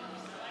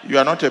 You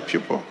are not a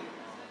pupil.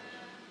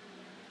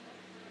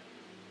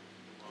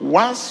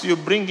 Once you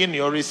bring in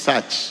your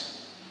research,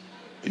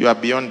 you are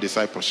beyond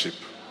discipleship.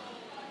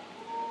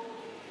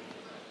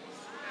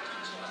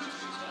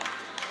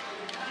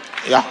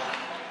 Yeah.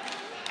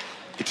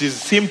 It is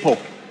simple.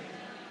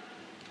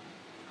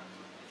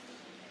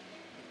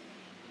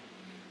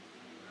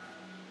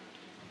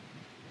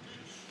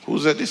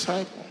 Who's a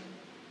disciple?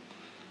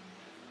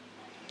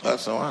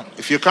 That's the one.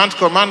 If you can't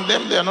command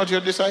them, they are not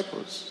your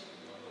disciples.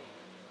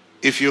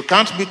 If you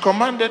can't be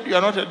commanded, you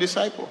are not a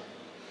disciple.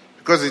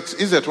 Because it's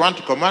easier to want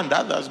to command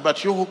others,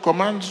 but you who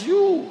commands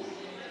you.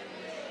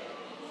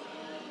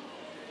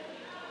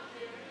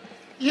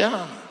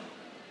 Yeah.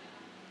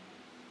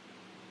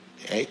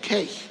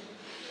 Okay.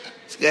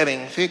 It's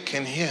getting thick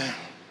in here.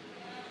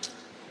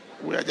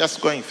 We are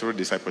just going through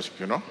discipleship,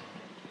 you know.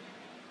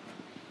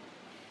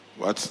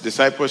 What's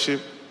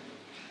discipleship?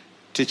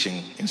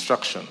 Teaching,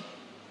 instruction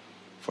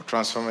for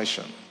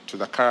transformation to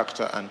the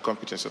character and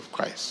competence of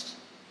Christ.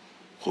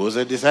 Who's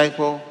a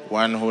disciple?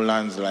 One who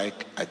learns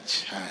like a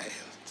child.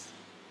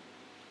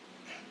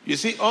 You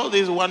see, all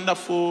these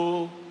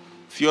wonderful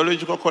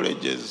theological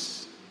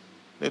colleges,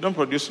 they don't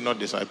produce no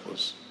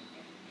disciples.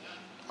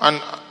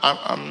 And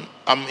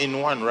I'm in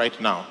one right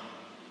now.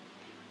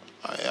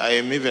 I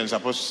am even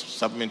supposed to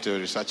submit a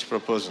research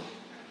proposal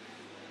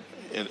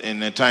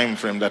in a time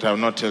frame that I will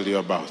not tell you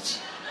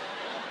about.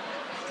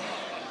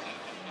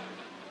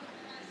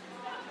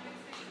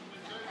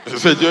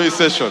 It's a joy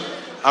session.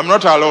 I'm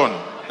not alone.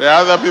 There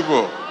are other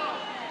people.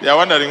 They are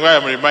wondering why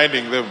I'm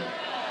reminding them.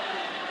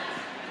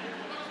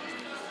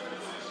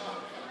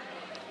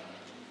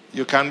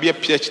 You can be a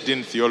PhD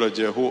in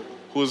theology who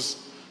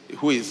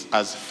is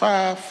as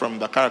far from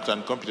the character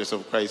and competence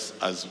of Christ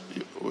as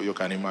you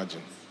can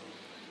imagine.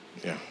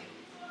 Yeah.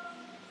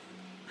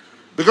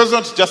 Because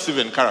not just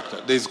even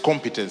character, there is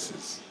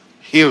competencies.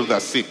 Heal the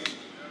sick.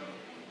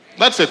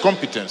 That's a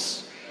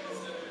competence.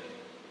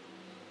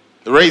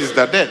 Raise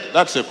the dead.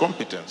 That's a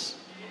competence.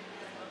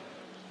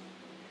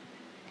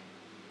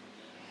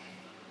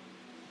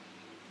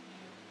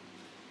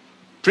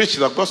 Preach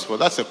the gospel.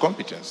 That's a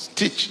competence.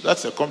 Teach.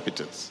 That's a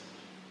competence.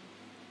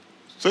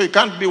 So you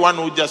can't be one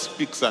who just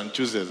speaks and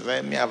chooses.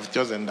 I may have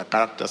chosen the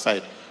character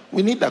side.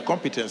 We need the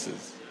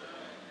competencies.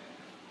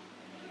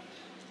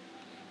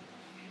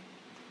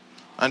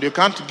 And you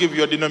can't give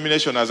your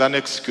denomination as an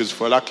excuse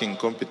for lacking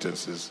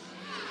competencies.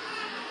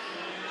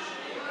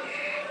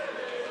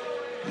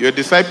 You're a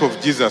disciple of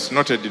Jesus,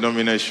 not a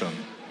denomination.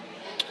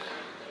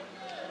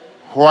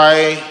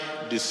 Why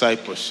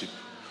discipleship?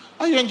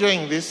 Are you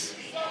enjoying this?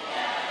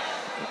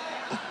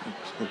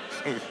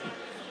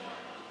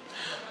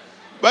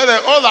 By the way,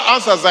 all the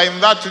answers are in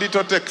that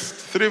little text,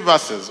 3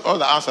 verses. All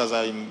the answers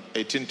are in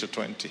 18 to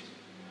 20.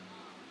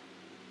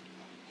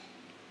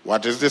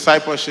 What is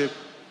discipleship?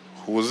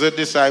 Who's a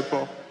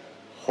disciple?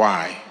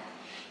 Why?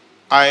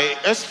 I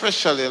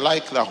especially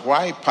like the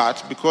why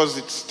part because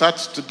it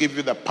starts to give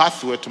you the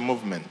pathway to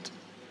movement.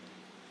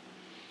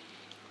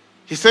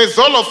 He says,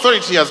 all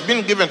authority has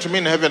been given to me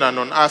in heaven and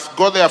on earth.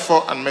 Go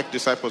therefore and make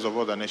disciples of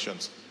all the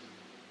nations.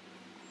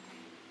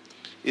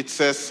 It's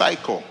a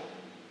cycle.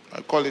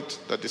 I call it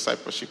the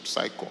discipleship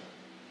cycle.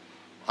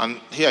 And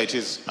here it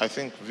is. I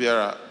think,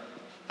 Vera,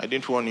 I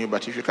didn't warn you,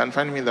 but if you can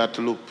find me that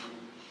loop,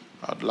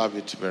 I'd love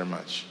it very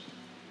much.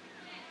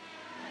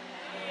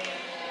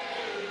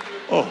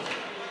 Oh,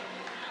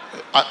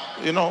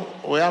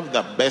 we have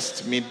the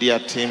best media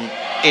team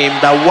in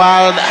the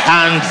world,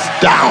 hands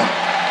down.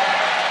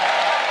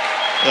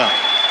 Yeah.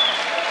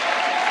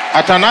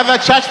 At another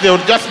church, they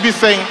would just be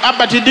saying,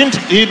 but he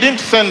didn't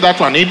send that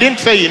one. He didn't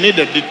say he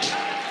needed it.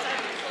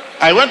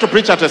 I went to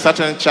preach at a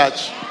certain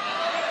church.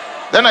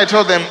 Then I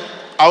told them,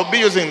 I'll be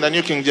using the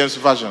New King James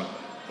Version.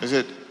 He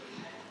said,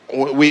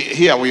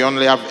 here we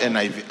only have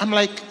NIV. I'm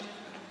like,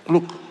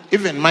 look,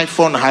 even my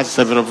phone has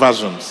several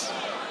versions.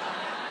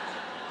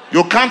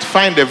 You can't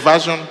find a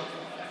version.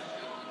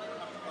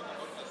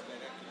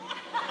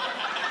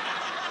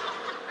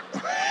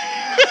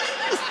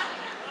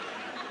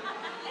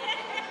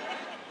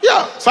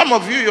 Yeah, some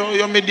of you,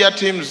 your media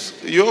teams,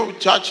 your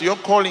church, your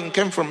calling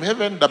came from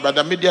heaven, but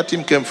the media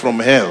team came from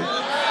hell.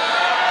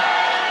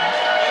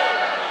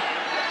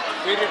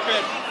 We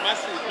repent.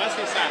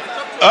 Mercy, sir.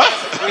 Huh?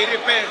 We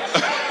repent.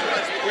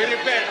 We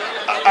repent.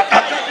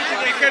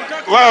 We can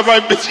talk to Why am I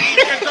you.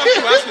 You can talk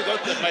to us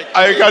without the mic.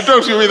 I can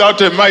talk to you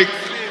without a mic.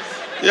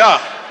 Yeah.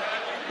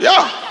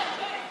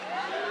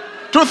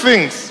 2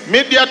 things,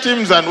 media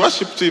teams and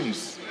worship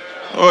teams.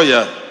 Oh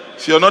yeah.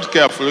 If you're not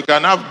careful, you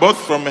can have both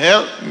from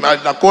hell, and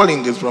the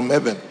calling is from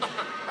heaven.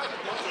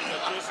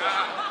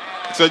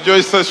 It's a joy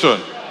session.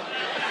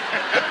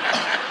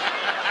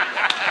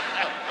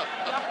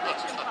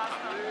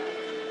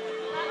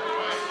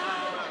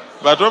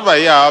 But over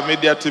here, our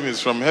media team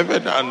is from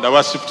heaven, and the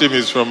worship team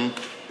is from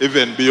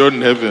even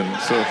beyond heaven.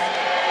 So,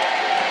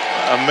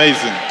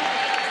 amazing.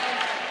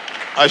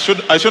 I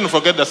shouldn't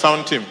forget the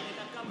sound team.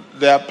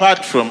 They are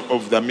part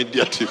of the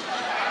media team.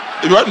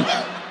 You want me?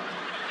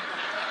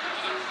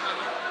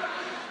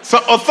 So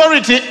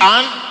authority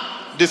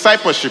and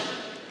discipleship.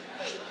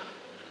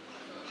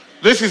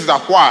 This is the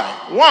why.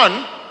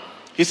 1,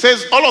 he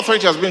says, all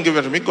authority has been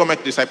given to me, go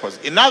make disciples.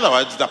 In other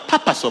words, the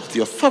purpose of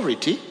the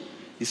authority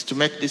is to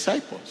make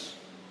disciples.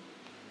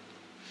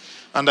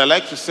 And I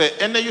like to say,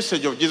 any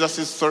usage of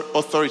Jesus'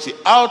 authority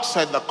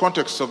outside the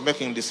context of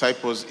making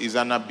disciples is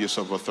an abuse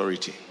of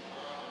authority.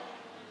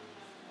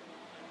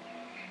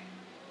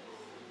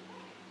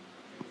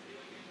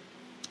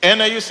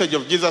 Any usage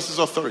of Jesus'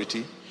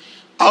 authority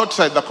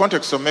outside the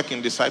context of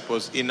making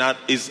disciples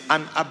is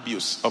an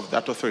abuse of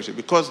that authority,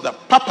 because the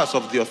purpose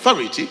of the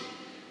authority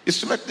is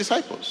to make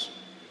disciples.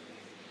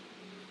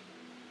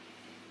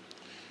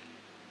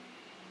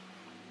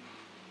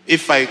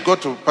 If I go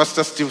to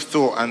Pastor Steve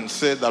Thor and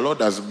say, the Lord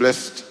has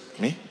blessed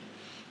me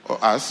or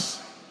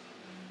us,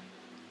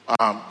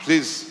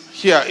 please,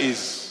 here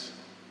is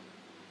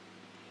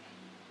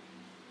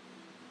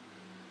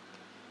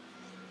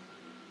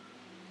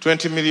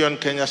 $20 million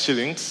Kenya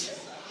shillings.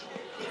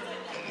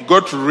 Go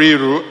to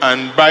Riru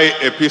and buy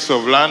a piece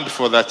of land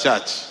for the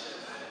church.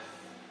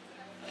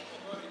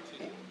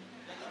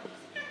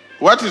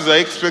 What is the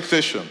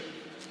expectation?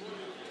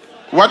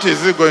 What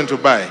is he going to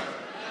buy?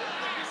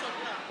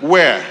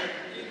 Where?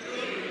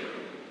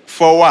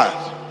 For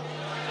what?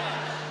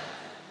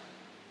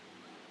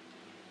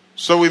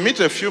 So we meet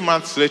a few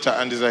months later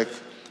and he's like,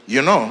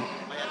 you know,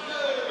 My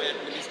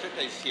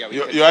administrator is here.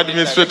 your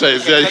administrator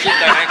is here.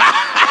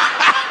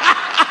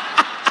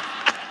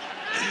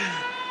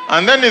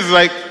 And then he's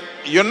like,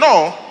 You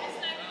know,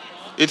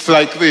 it's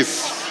like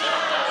this.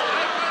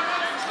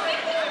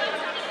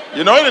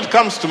 You know, when it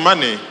comes to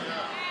money,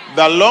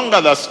 the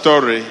longer the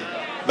story,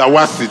 the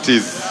worse it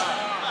is.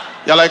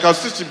 Yeah, like I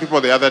was teaching people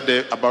the other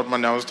day about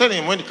money. I was telling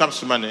them, when it comes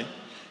to money,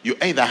 you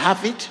either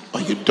have it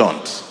or you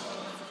don't.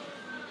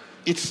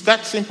 It's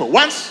that simple.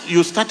 Once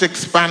you start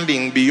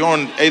expanding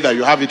beyond either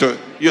you have it or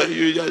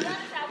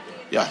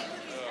yeah.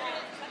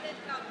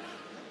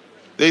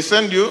 They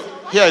send you,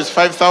 here is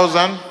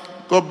 5,000,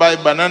 go buy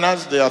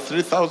bananas. There are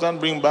 3,000,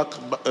 bring back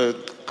a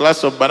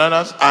glass of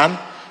bananas and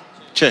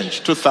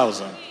change,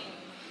 2,000.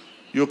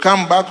 You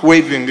come back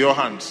waving your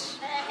hands.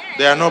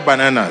 There are no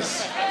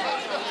bananas.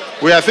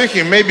 We are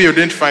thinking maybe you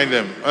didn't find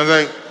them. I was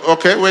like,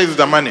 okay, where is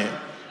the money?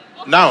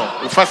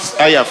 Now, first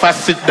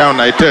sit down,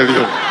 I tell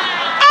you.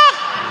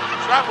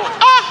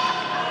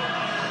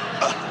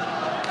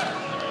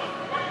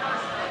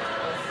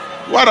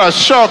 What a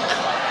shock.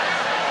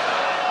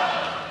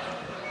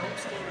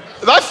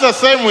 That's the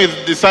same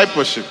with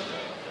discipleship.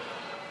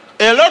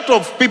 A lot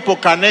of people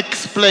can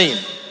explain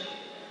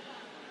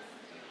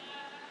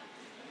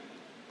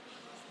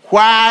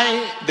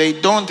why they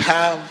don't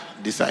have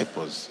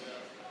disciples.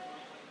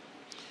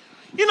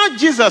 You know,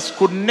 Jesus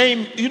could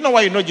name, you know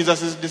why you know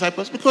Jesus'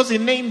 disciples? Because he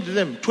named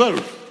them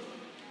 12.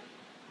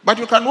 But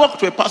you can walk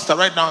to a pastor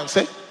right now and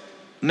say,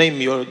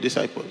 name your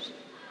disciples.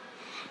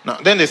 Now,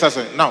 then they start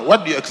saying, now,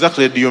 what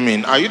exactly do you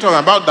mean? Are you talking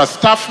about the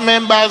staff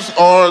members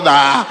or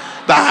the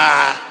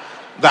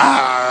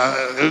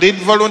lead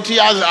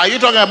volunteers? Are you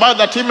talking about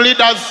the team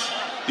leaders?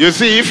 You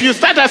see, if you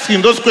start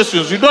asking those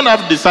questions, you don't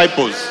have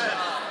disciples.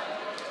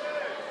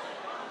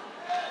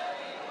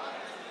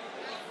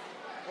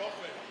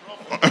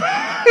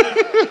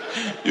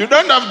 You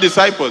don't have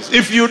disciples.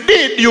 If you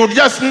did, you would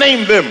just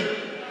name them.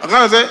 I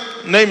can't say,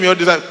 name your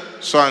disciples.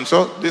 So and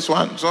so, this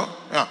one, so.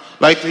 Yeah.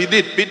 Like he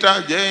did.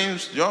 Peter,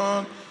 James,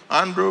 John,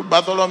 Andrew,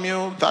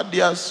 Bartholomew,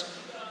 Thaddeus,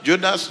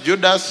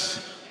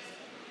 Judas.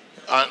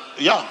 And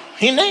yeah,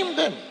 he named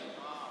them.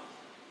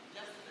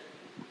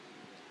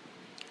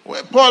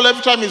 Well, Paul,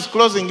 every time he's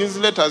closing his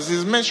letters,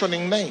 he's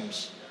mentioning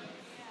names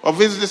of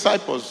his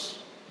disciples.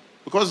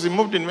 Because he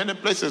moved in many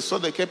places, so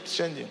they kept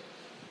changing.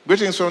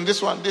 Greetings from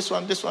this one, this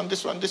one, this one,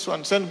 this one, this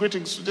one. Send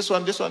greetings to this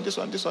one, this one, this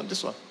one, this one,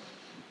 this one.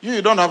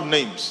 You don't have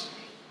names.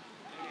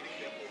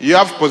 You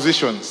have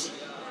positions.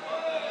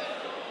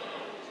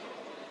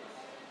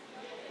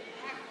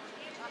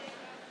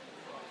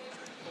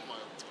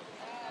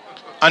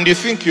 And you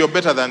think you're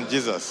better than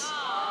Jesus.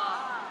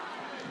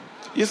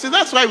 You see,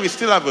 that's why we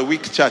still have a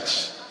weak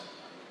church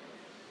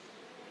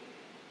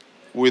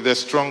with a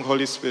strong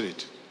Holy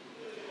Spirit.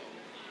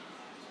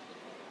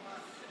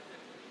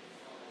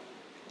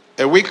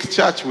 A weak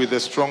church with a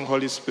strong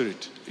Holy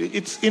Spirit.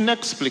 It's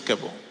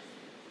inexplicable.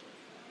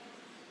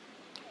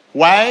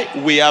 Why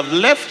we have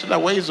left the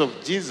ways of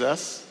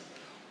Jesus,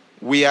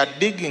 we are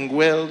digging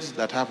wells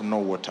that have no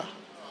water.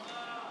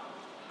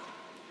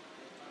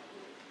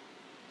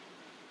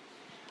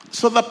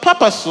 So the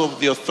purpose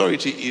of the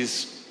authority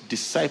is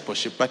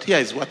discipleship. But here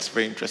is what's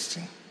very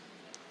interesting.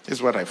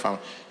 Here's what I found.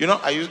 You know,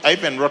 I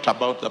even wrote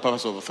about the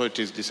purpose of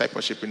authority is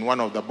discipleship in one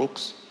of the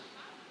books.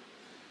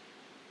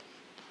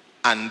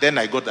 And then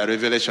I got a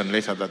revelation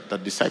later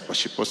that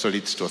discipleship also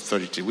leads to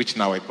authority, which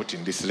now I put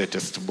in this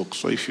latest book.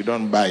 So if you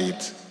don't buy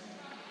it,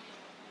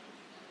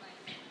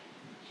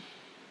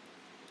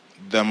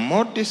 the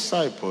more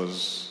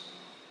disciples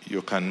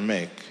you can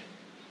make,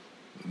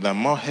 the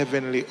more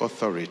heavenly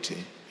authority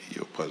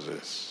you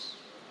possess.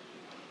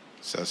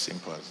 It's as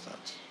simple as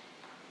that.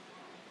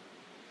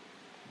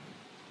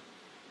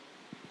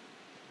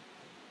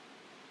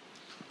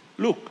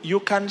 Look, you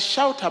can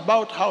shout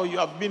about how you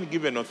have been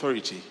given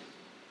authority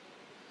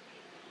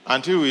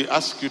until we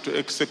ask you to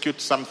execute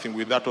something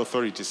with that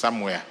authority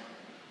somewhere.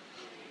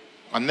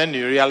 And then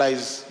you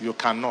realize you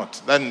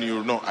cannot. Then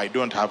you know, I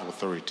don't have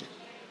authority.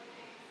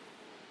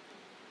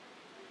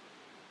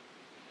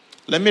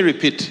 Let me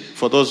repeat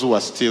for those who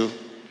are still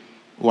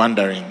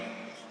wondering.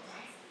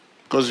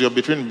 Because you're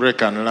between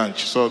break and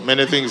lunch, so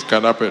many things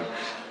can happen.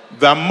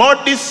 The more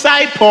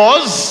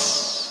disciples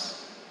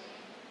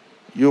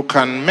you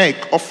can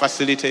make or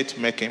facilitate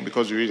making,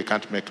 because you really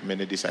can't make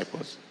many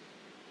disciples,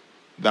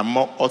 the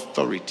more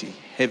authority,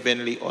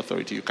 heavenly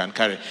authority you can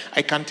carry.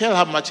 I can tell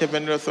how much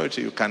heavenly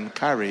authority you can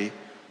carry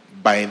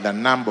by the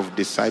number of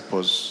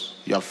disciples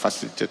you have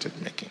facilitated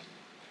making.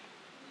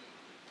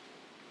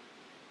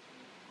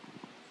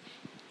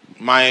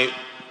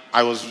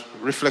 I was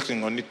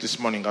reflecting on it this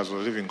morning as I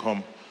was leaving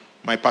home.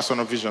 My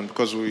personal vision,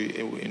 because we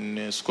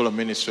in School of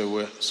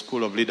Ministry,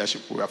 School of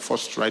Leadership, we are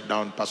forced to write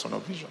down personal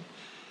vision.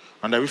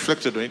 And I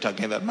reflected on it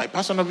again, that my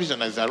personal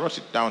vision, as I wrote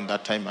it down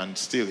that time and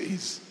still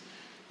is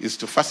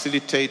to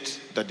facilitate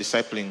the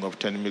discipling of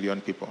 10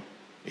 million people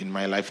in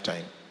my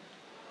lifetime.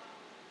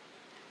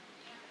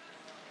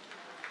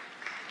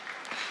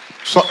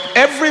 So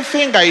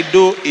everything I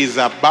do is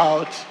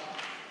about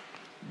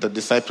the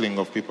discipling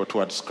of people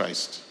towards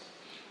Christ.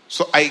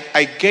 So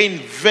I gain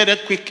very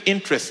quick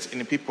interest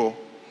in people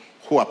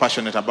who are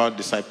passionate about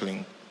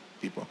discipling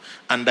people.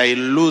 And I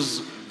lose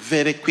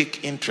very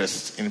quick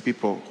interest in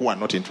people who are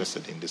not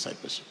interested in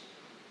discipleship.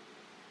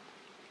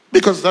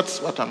 Because that's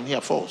what I'm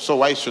here for. So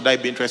why should I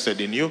be interested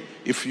in you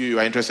if you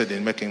are interested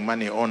in making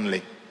money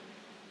only?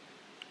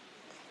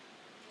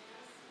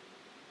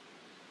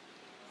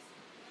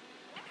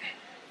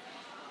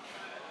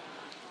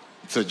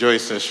 It's a joy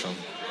session.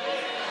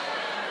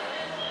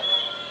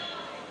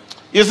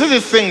 You see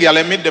this thing here,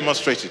 let me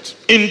demonstrate it.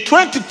 In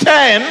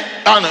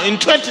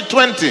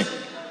 2020,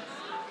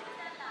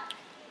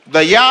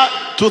 the year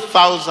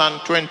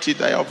 2020,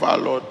 the year of our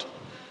Lord,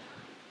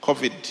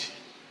 COVID.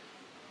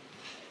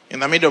 In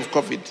the middle of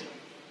COVID,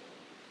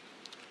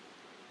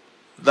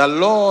 the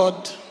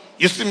Lord,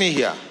 you see me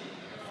here.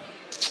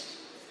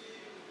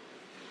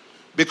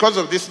 Because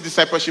of this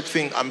discipleship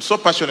thing, I'm so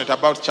passionate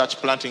about church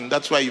planting.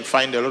 That's why you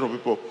find a lot of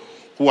people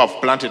who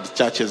have planted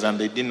churches and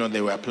they didn't know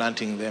they were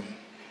planting them.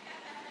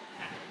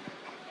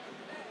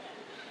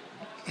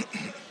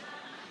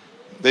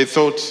 They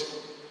thought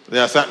they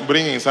are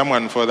bringing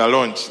someone for the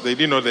launch. They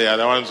didn't know they are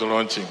the ones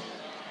launching.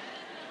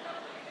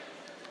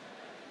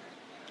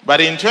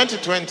 But in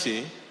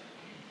 2020,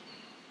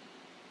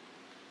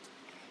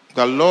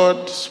 the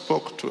Lord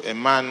spoke to a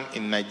man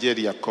in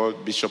Nigeria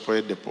called Bishop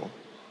Oyedepo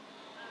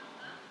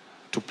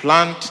to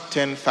plant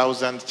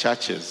 10,000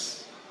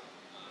 churches,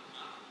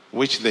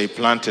 which they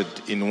planted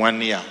in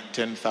 1 year,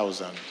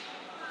 10,000.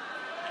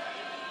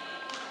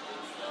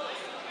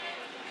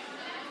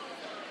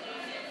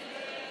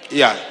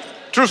 Yeah,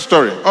 true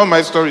story. All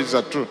my stories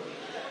are true,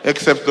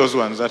 except those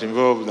ones that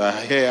involve the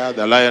hare,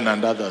 the lion,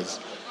 and others.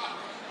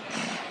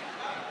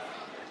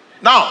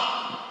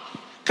 Now,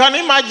 can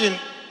you imagine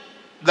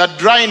the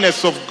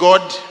dryness of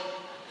God?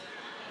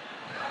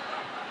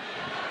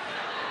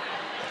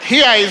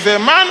 Here is a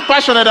man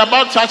passionate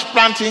about church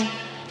planting.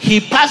 He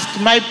passed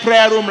my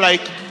prayer room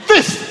like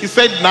this. He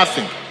said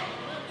nothing.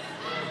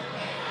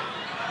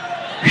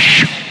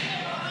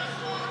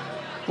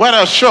 What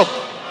a shock.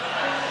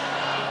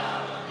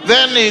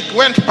 Then he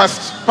went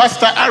past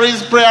Pastor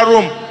Ari's prayer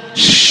room.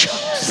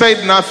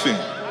 Said nothing.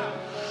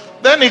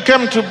 Then he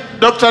came to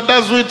Dr.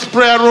 Dazwit's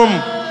prayer room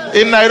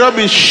in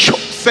Nairobi.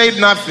 Said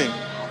nothing.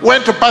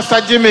 Went to Pastor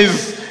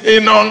Jimmy's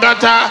in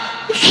Ongata.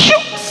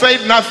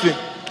 Said nothing.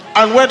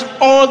 And went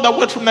all the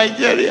way to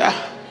Nigeria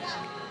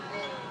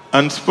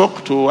and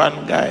spoke to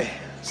one guy.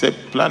 Said,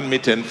 plant me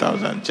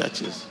 10,000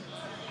 churches.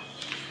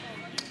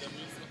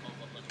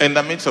 In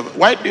the midst of it.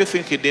 Why do you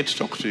think he didn't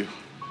talk to you?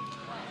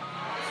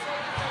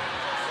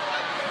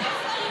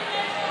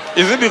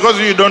 Is it because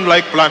you don't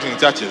like planting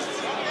churches?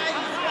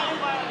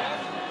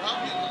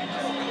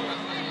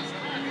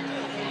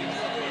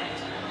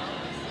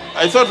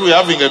 I thought we were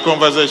having a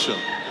conversation.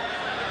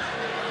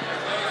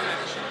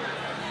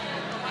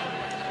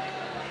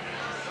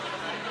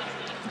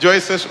 Joy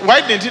says, why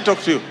didn't he talk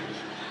to you?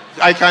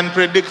 I can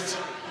predict.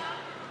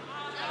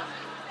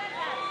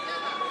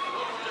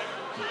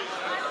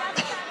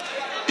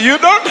 You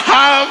don't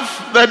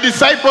have the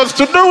disciples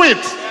to do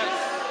it.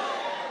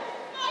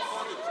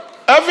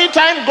 Every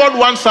time God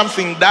wants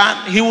something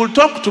done, he will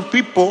talk to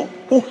people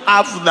who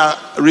have the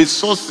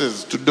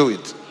resources to do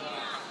it.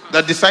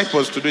 The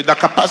disciples to do it, the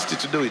capacity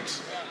to do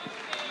it.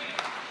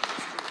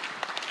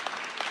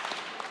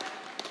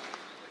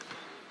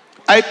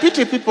 I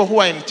pity people who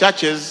are in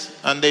churches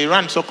and they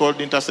run so-called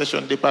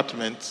intercession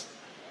departments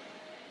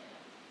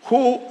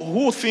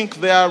who think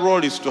their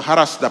role is to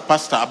harass the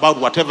pastor about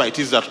whatever it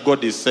is that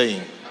God is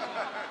saying.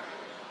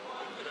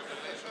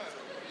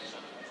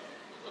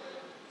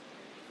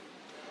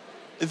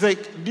 It's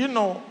like, do you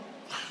know,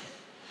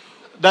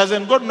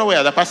 doesn't God know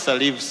where the pastor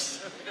lives?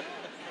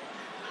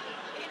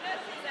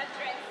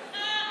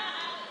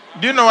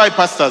 Do you know why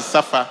pastors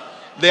suffer?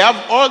 They have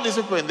all these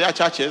people in their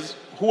churches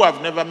who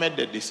have never made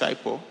a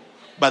disciple,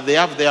 but they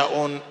have their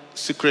own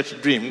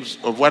secret dreams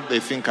of what they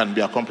think can be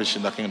accomplished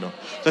in the kingdom.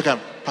 So, like,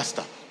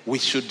 Pastor, we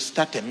should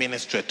start a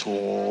ministry to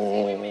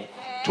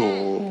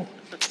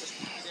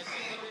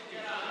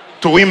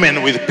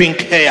women with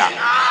pink hair.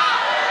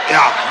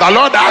 Yeah, the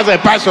Lord has a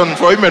passion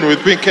for women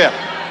with pink hair.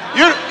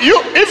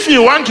 If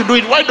you want to do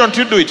it, why don't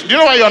you do it? Do you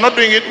know why you're not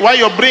doing it? Why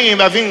you're bringing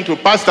the thing to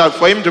pastor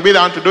for him to be the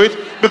one to do it?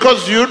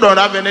 Because you don't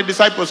have any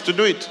disciples to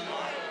do it.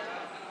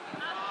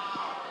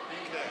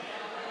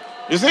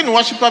 You see, in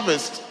Worship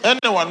Harvest,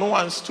 anyone who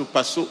wants to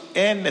pursue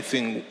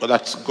anything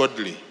that's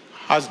godly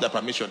has the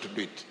permission to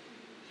do it.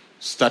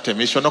 Start a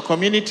missional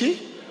community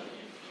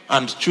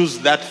and choose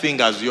that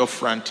thing as your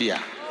frontier.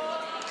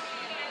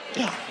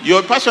 Yeah.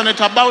 You're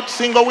passionate about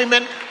single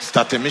women,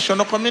 start a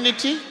missional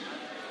community.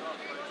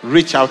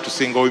 Reach out to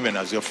single women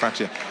as your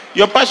frontier.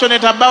 You're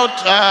passionate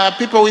about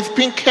people with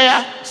pink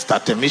hair,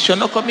 start a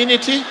missional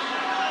community.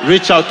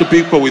 Reach out to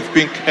people with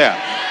pink hair.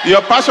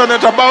 You're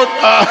passionate about...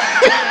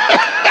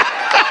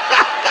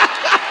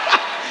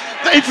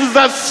 It is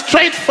as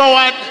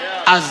straightforward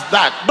as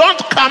that. Don't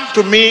come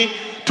to me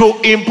to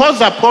impose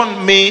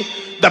upon me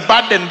the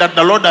burden that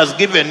the Lord has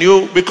given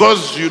you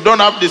because you don't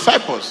have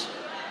disciples.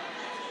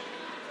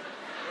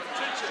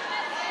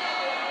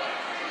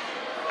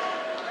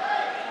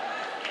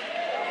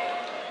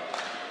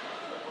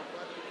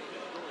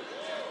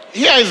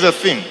 here is the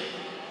thing.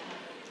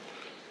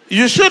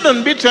 You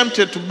shouldn't be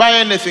tempted to buy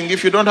anything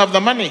if you don't have the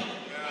money.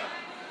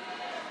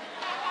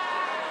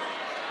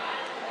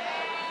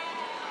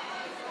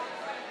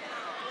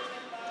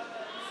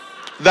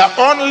 The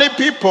only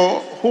people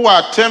who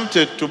are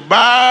tempted to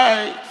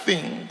buy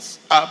things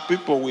are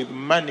people with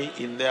money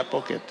in their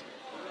pocket.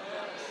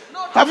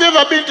 Have you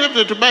ever been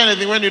tempted to buy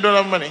anything when you don't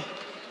have money?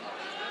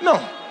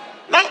 No.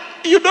 Now,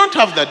 you don't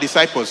have the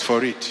disciples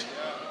for it.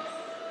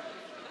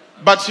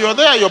 But you're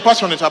there, you're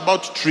passionate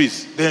about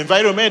trees. The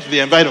environment.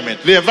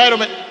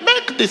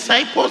 Make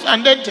disciples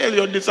and then tell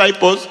your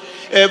disciples,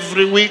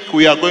 every week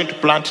we are going to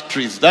plant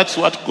trees. That's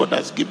what God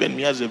has given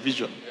me as a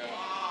vision.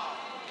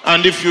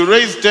 And if you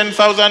raise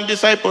 10,000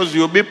 disciples,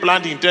 you'll be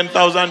planting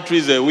 10,000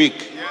 trees a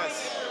week.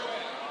 Yes.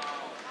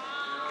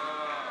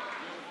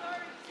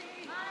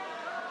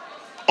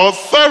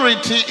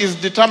 Authority is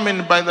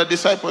determined by the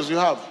disciples you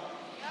have.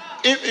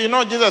 If,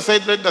 Jesus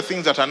said, let the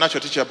things that are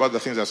natural teach you about the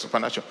things that are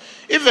supernatural.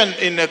 Even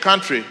in a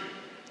country,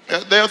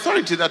 the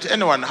authority that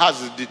anyone has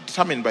is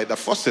determined by the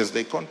forces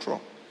they control.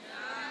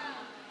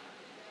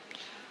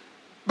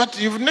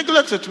 But you've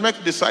neglected to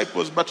make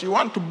disciples, but you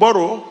want to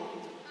borrow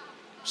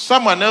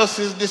someone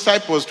else's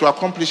disciples to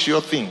accomplish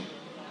your thing.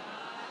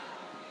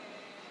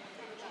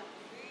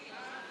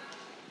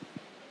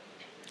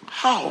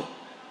 How?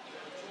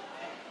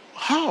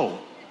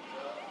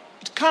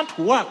 It can't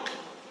work.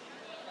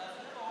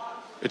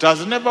 It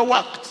has never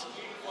worked.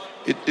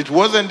 It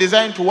wasn't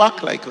designed to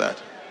work like that.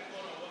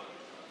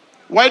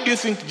 Why do you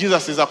think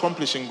Jesus is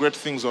accomplishing great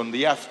things on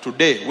the earth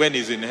today when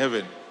he's in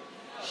heaven?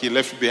 He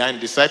left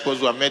behind disciples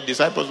who have made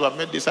disciples, who have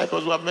made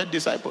disciples, who have made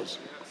disciples.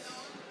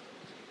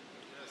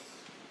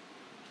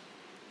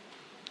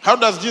 How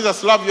does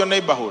Jesus love your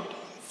neighborhood?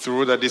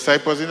 Through the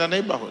disciples in the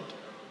neighborhood.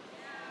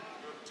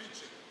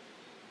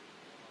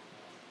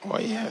 Oh,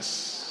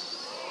 yes.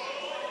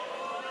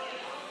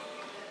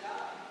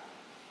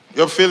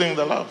 You're feeling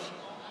the love.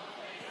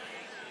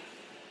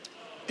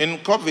 In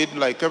COVID,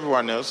 like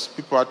everyone else,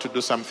 people had to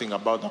do something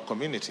about the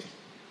community.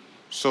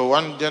 So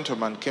one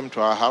gentleman came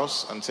to our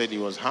house and said he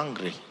was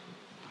hungry.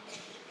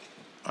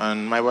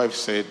 And my wife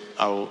said,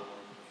 I'll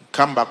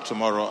come back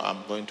tomorrow.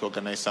 I'm going to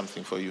organize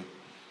something for you.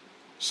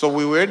 So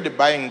we were already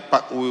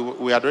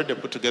we had already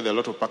put together a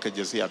lot of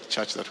packages here at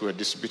church that we were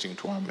distributing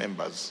to our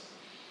members.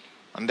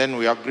 And then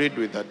we agreed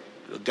with the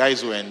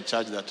guys who were in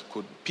charge that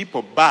could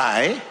people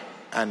buy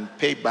and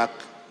pay back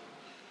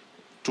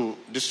to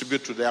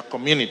distribute to their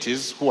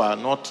communities who are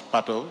not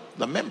part of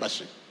the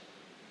membership.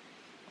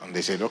 And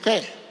they said,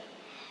 okay.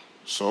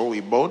 So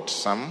we bought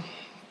some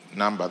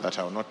number that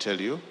I will not tell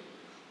you,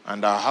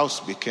 and our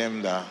house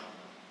became the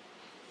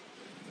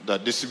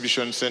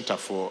distribution center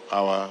for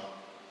our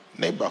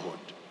neighborhood.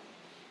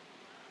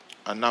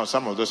 And now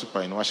some of those people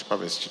are in Worship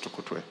Harvest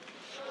Chitukutwe.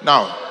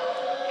 Now,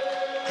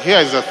 here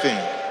is the thing.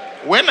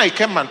 When I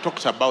came and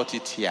talked about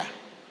it here,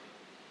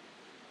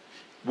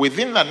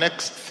 within the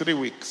next 3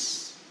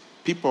 weeks,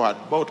 people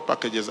had bought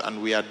packages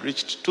and we had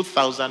reached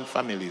 2,000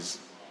 families.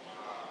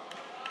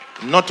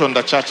 Not on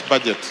the church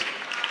budget.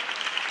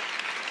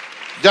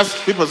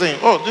 Just people saying,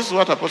 oh, this is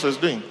what Apostle is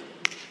doing.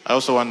 I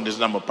also want this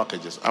number of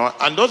packages.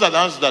 And those are the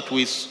ones that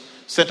we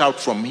sent out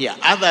from here.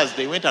 Others,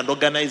 they went and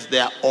organized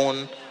their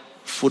own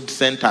food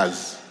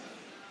centers.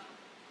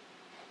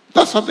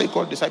 That's what they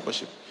call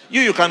discipleship.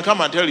 You can come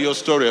and tell your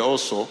story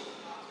also.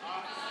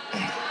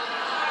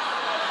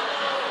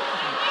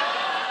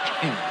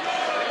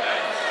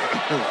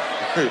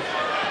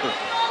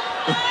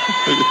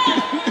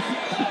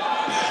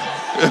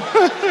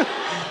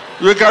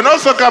 We can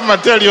also come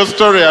and tell your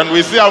story and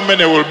we see how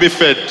many will be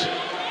fed.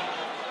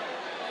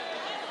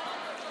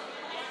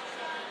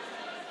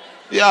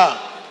 Yeah.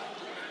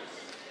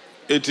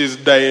 It's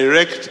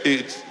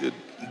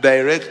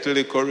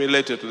directly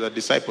correlated to the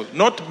disciples.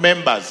 Not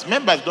members.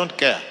 Members don't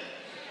care.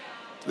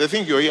 They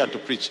think you're here to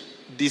preach.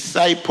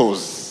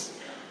 Disciples.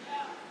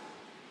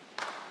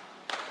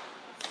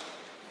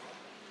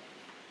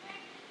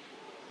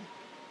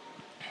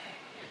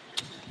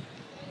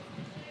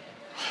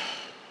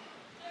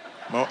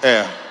 No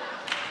air.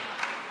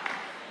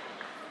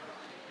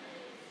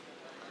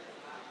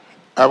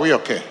 Are we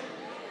okay?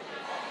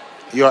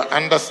 You are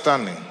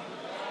understanding.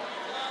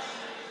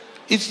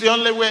 It's the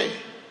only way.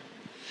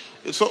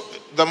 So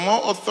the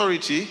more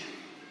authority,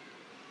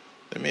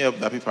 let me help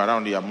the people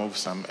around here move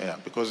some air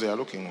because they are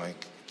looking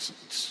like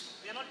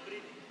We are not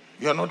breathing.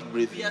 you are not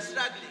breathing. We are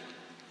struggling.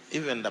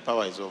 Even the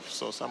power is off,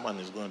 so someone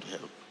is going to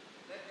help.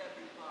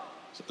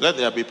 Let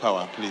there be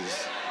power,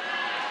 please.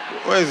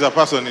 Where is the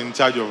person in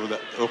charge of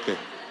that? Okay.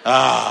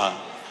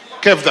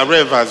 Kev the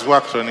Rev has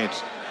worked on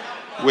it.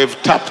 We've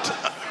tapped.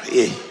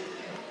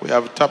 We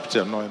have tapped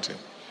the anointing.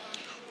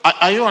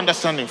 Are you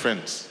understanding,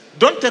 friends?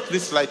 Don't take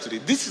this lightly.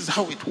 This is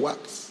how it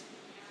works.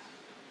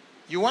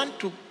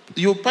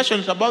 You're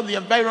passionate about the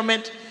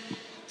environment,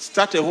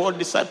 start a whole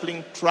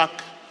discipling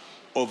track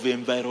of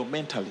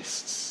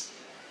environmentalists.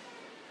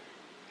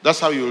 That's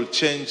how you'll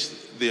change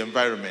the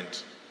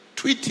environment.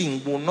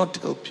 Tweeting will not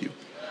help you.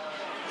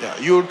 Yeah,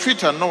 you'll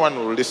tweet and no one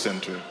will listen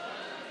to you.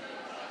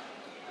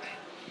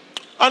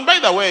 And by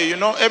the way,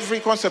 every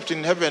concept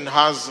in heaven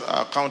has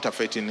a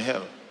counterfeit in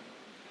hell.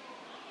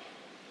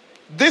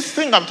 This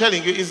thing I'm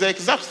telling you is the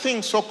exact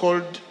thing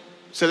so-called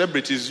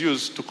celebrities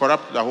use to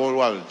corrupt the whole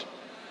world.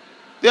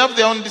 They have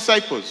their own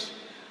disciples.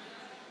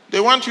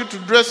 They want you to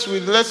dress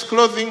with less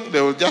clothing.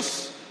 They will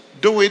just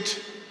do it.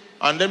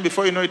 And then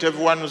before you know it,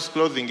 everyone's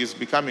clothing is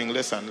becoming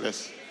less and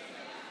less.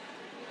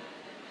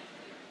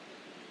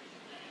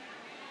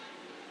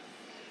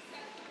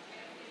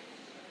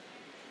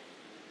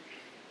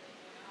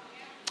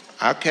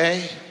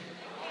 Okay.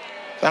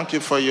 Thank you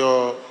for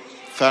your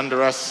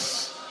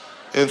thunderous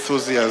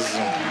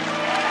enthusiasm.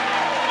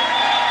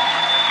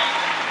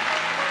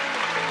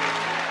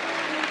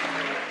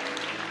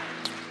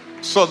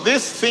 So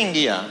this thing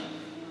here,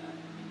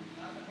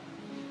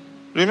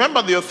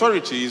 remember, the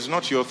authority is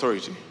not your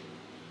authority.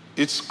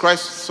 It's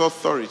Christ's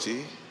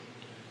authority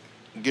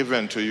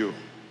given to you.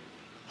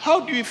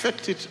 How do you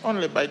effect it?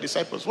 Only by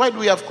disciples. Why do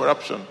we have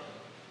corruption?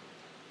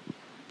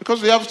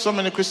 Because we have so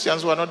many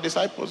Christians who are not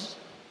disciples.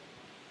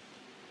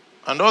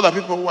 And all the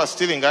people who are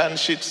stealing iron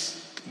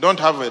sheets don't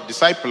have a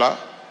discipler.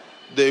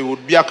 They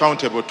would be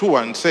accountable to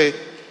and say,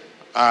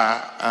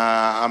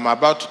 I'm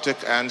about to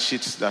take iron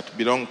sheets that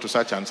belong to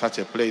such and such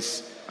a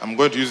place. I'm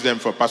going to use them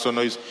for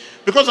personal use.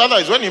 Because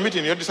otherwise, when you meet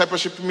in your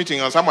discipleship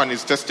meeting and someone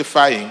is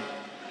testifying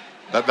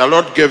that the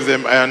Lord gave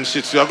them iron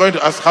sheets, you are going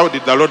to ask, how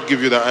did the Lord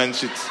give you the iron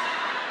sheets?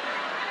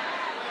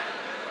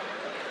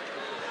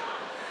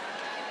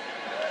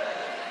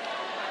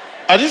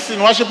 At least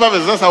in worship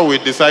service, that's how we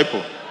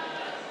disciple.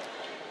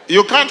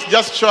 You can't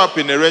just show up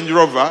in a Range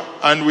Rover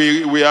and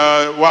we're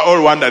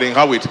all wondering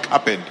how it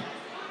happened.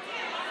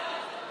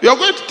 You're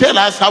going to tell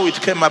us how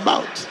it came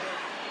about.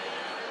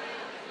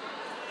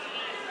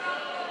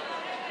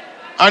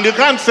 And you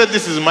can't say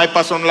this is my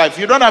personal life.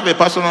 You don't have a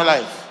personal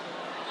life.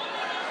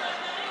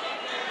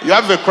 You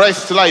have a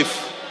Christ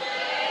life.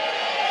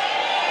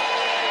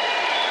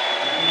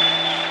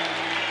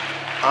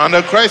 And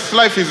a Christ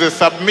life is a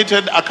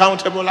submitted,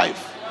 accountable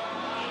life.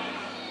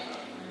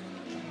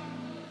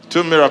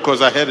 2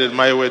 miracles are headed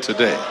my way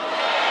today.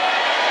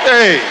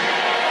 Hey!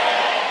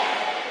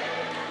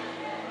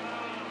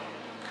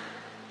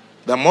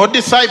 The more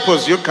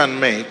disciples you can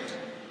make,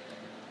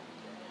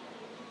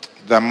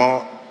 the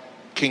more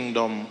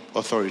kingdom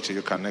authority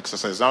you can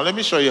exercise. Now let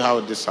me show you how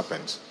this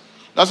happens.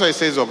 That's why it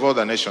says of all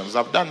the nations.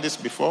 I've done this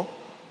before,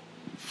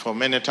 for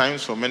many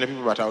times, for many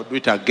people, but I'll do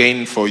it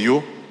again for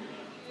you.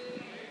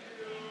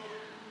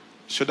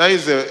 Should I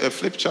use a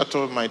flip chart,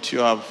 or might you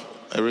have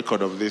a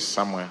record of this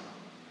somewhere?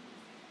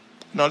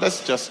 No,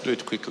 let's just do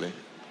it quickly.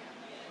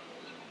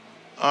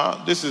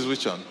 This is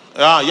which one?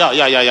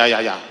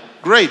 Yeah.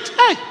 Great.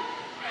 Hey,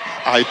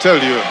 I tell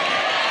you.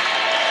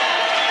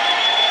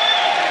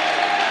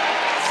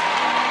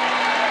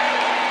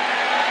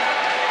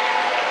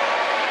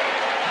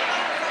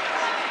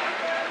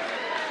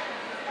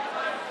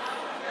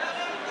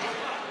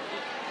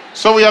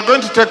 So we are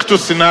going to take 2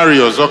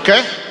 scenarios,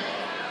 okay?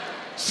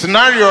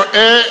 Scenario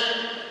A,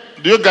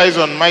 do you guys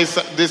on my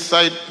this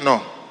side?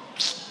 No.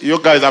 You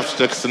guys have to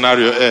take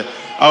scenario A.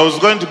 I was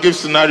going to give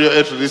scenario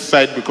A to this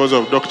side because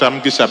of Dr.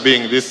 Mukisa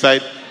being this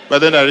side, but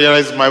then I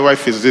realized my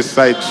wife is this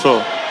side,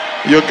 so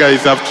you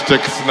guys have to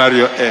take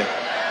scenario A.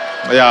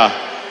 Yeah.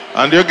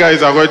 And you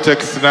guys are going to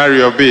take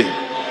scenario B.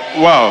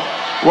 Wow.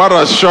 What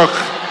a shock.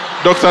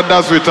 Dr.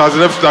 Daswit has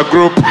left the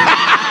group.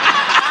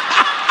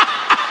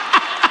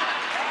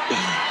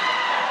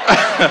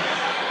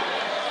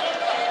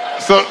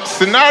 So,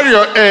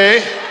 scenario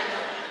A,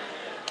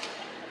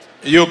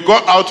 you go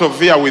out of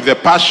here with a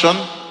passion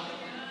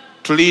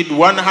to lead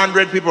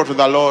 100 people to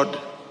the Lord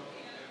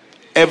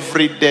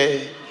every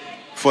day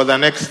for the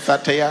next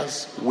 30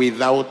 years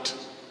without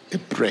a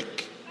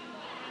break.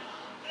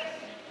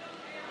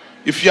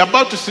 If you're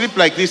about to sleep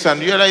like this and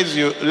realize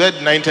you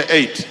led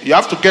 98, you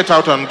have to get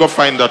out and go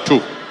find the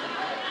 2.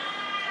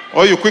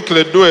 Or you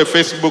quickly do a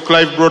Facebook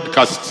live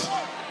broadcast,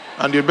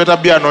 and you better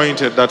be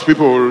anointed that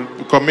people will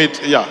commit.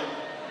 Yeah.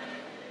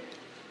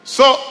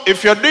 So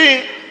if you're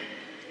doing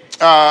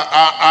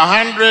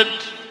 100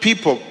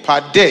 people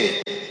per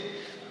day,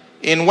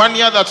 in 1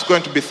 year that's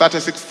going to be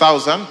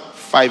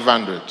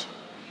 36,500.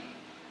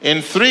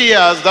 In 3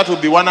 years that will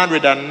be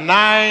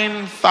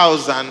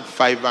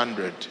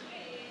 109,500.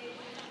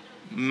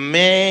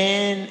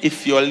 Man,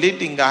 if you're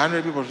leading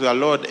 100 people to the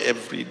Lord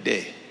every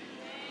day,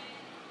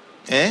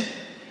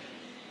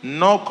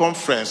 no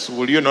conference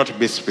will you not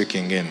be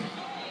speaking in.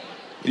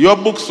 Your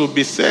books will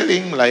be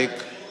selling like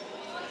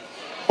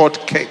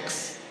hot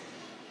cakes.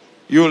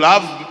 You'll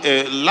have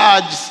a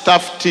large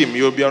staff team.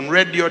 You'll be on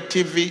radio,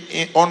 TV,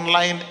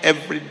 online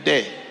every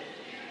day.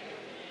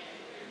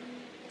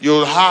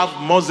 You'll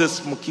have Moses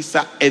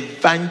Mukisa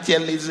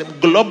Evangelism,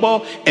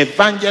 Global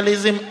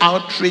Evangelism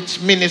Outreach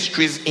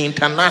Ministries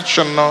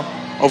International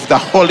of the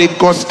Holy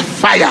Ghost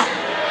Fire.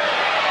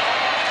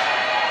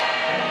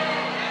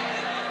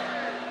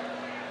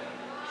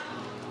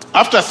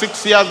 After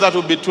 6 years, that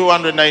will be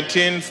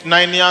 219.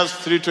 9 years,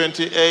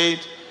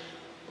 328.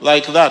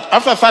 Like that.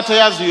 After 30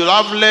 years, you'll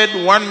have led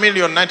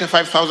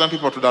 1,095,000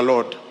 people to the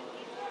Lord.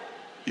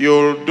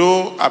 You'll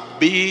do a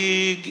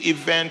big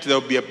event.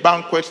 There'll be a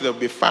banquet. There'll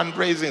be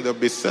fundraising. There'll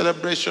be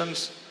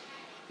celebrations.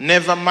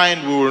 Never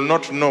mind, we will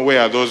not know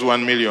where those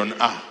 1 million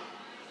are.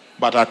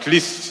 But at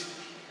least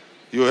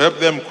you help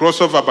them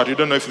cross over, but you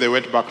don't know if they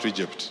went back to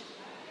Egypt.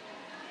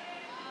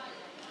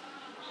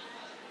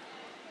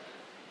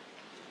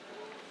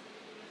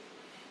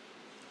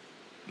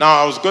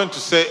 Now, I was going to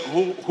say,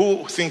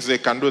 who thinks they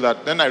can do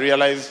that? Then I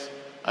realized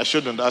I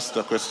shouldn't ask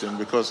the question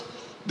because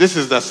this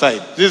is the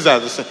side. These are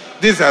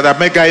the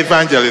mega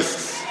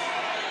evangelists.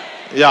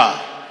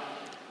 Yeah.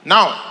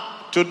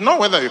 Now, to know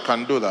whether you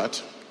can do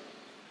that,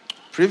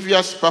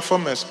 previous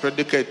performance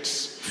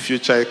predicates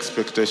future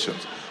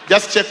expectations.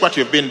 Just check what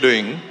you've been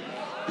doing.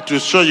 It will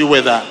show you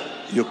whether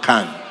you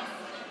can.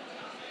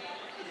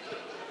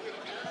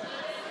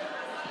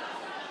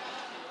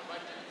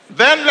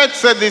 Then let's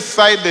say this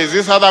side, there's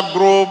this other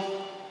group.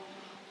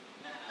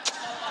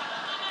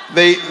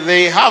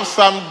 They have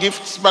some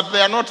gifts, but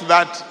they are not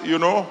that,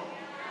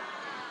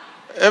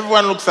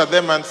 Everyone looks at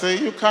them and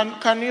say,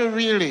 can you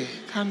really?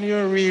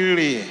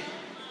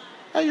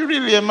 Are you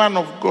really a man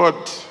of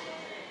God?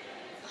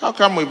 How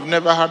come we've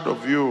never heard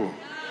of you?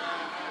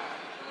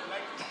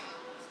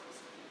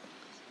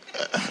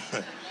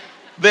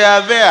 They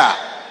are there.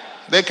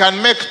 They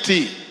can make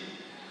tea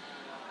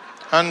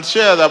and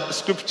share the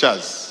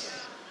scriptures.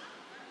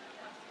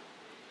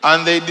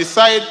 And they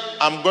decide,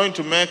 I'm going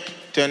to make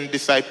 10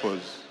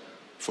 disciples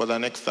for the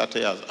next 30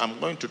 years. I'm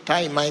going to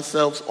tie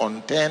myself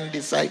on 10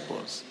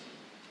 disciples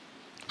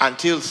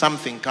until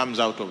something comes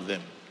out of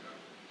them.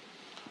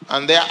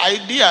 And their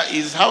idea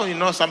is how you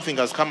know something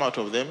has come out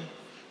of them.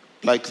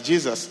 Like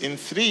Jesus, in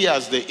 3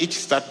 years, they each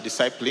start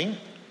discipling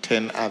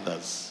 10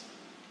 others.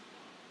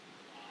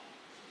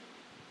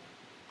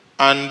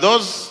 And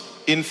those,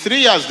 in 3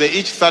 years, they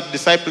each start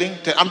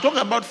discipling 10. I'm talking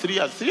about 3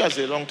 years. 3 years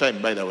is a long time,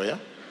 by the way. Yeah?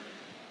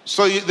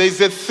 So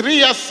there's a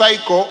 3-year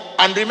cycle.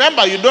 And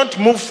remember, you don't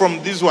move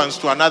from these ones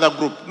to another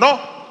group. No,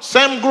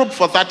 same group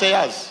for 30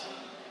 years.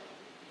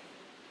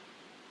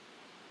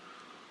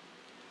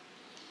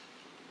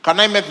 Can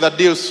I make the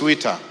deal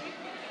sweeter?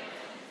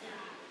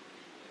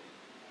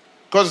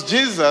 Because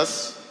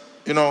Jesus,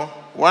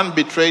 one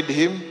betrayed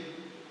him,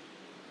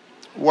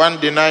 one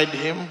denied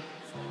him,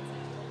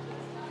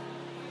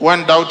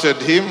 one doubted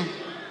him,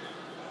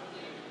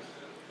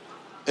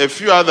 a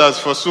few others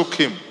forsook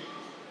him.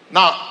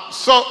 Now,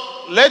 so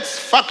let's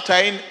factor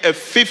in a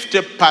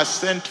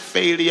 50%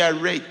 failure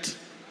rate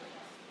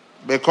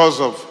because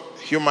of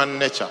human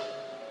nature.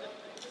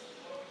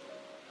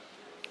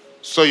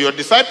 So you're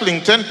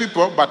discipling 10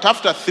 people, but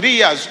after 3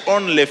 years,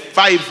 only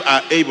 5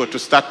 are able to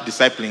start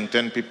discipling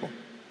 10 people.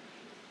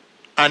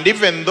 And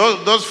even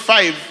those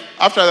 5,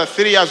 after the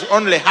 3 years,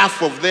 only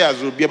half of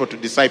theirs will be able to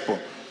disciple.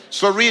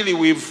 So really,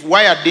 we've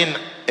wired in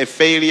a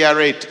failure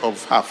rate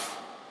of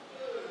half.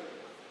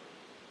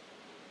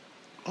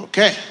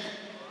 Okay.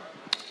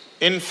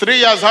 In 3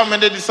 years, how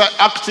many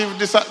active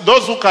disciples?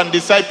 Those who can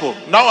disciple.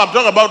 Now I'm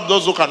talking about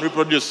those who can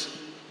reproduce.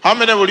 How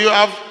many will you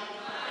have?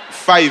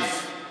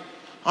 5.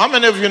 How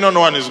many of you know no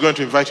one is going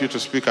to invite you to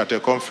speak at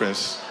a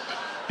conference?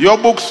 Your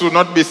books will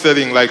not be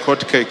selling like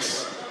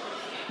hotcakes.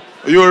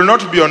 You will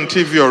not be on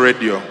TV or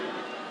radio.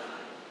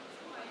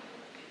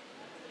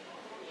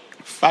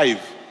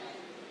 5.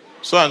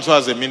 So-and-so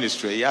has a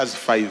ministry. He has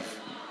 5.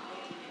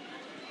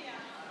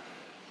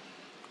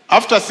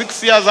 After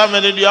 6 years, how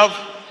many do you have?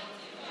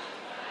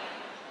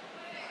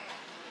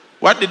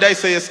 What did I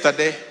say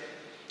yesterday?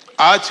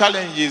 Our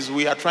challenge is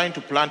we are trying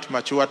to plant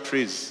mature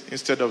trees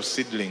instead of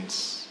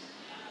seedlings.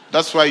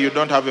 That's why you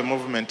don't have a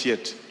movement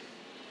yet.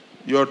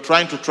 You're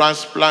trying to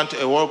transplant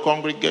a whole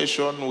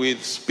congregation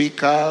with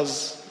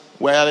speakers,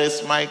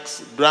 wireless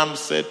mics, drum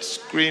sets,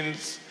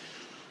 screens,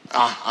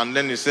 and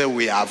then you say,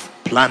 we have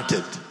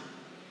planted.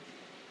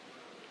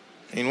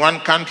 In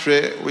one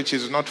country, which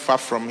is not far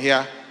from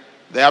here,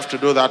 they have to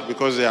do that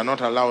because they are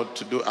not allowed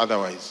to do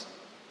otherwise.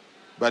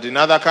 But in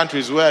other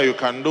countries where you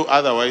can do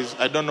otherwise,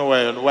 I don't know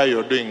why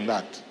you're doing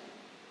that.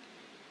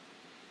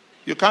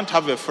 You can't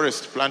have a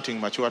forest planting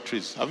mature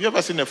trees. Have you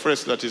ever seen a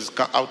forest that is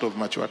out of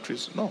mature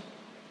trees? No.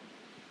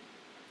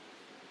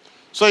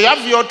 So you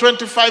have your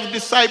 25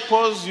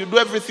 disciples, you do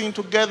everything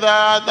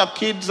together, the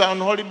kids are on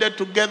holiday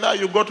together,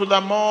 you go to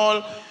the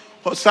mall,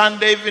 for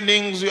Sunday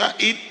evenings you are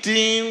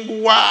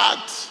eating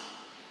what?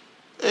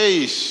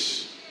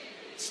 Eish.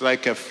 It's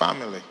like a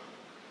family.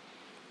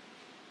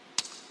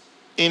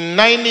 In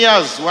 9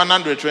 years,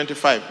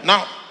 125.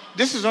 Now,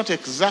 this is not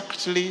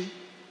exactly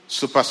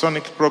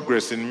supersonic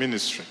progress in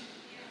ministry.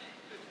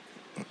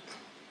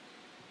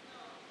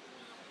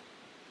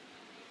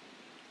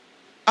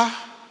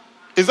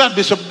 Is that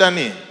Bishop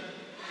Danny?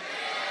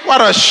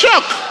 What a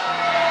shock!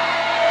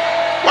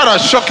 What a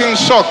shocking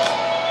shock.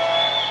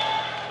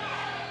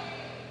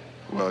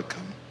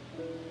 Welcome.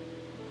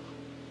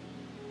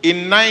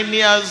 In 9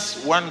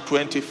 years,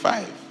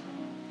 125.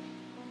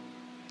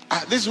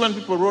 This is when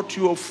people wrote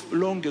you off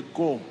long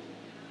ago.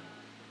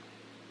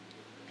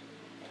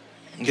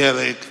 Yeah,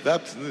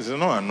 there's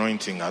no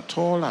anointing at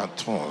all.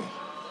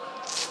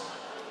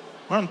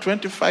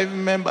 125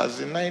 members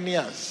in 9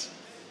 years.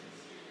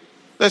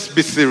 Let's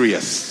be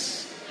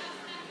serious.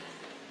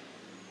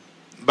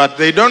 But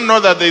they don't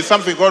know that there is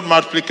something called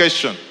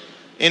multiplication.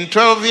 In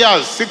 12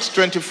 years,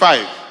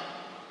 625.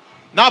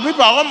 Now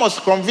people are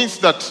almost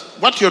convinced that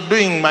what you're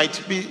doing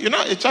might be,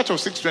 a church of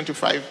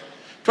 625.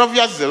 12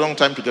 years is a long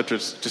time to get to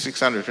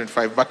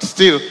 625, but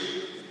still,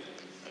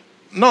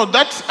 no,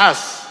 that's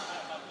us.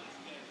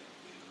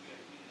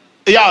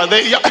 Yeah.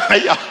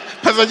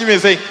 Pastor Jimmy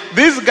is saying,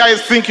 these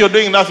guys think you're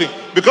doing nothing.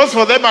 Because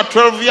for them at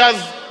 12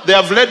 years, they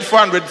have led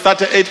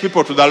 438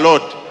 people to the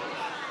Lord.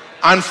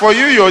 And for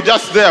you, you're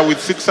just there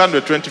with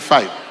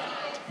 625.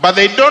 But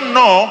they don't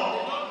know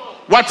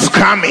what's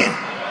coming.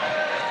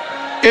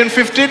 In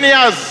 15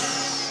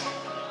 years,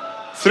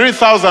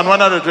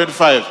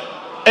 3,125.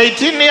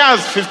 18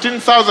 years,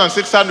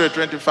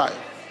 15,625.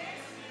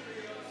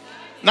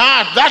 Now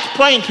at that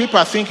point, people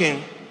are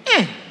thinking,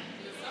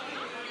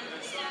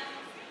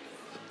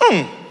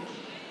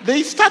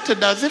 They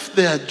started as if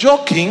they are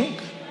joking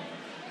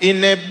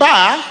in a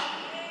bar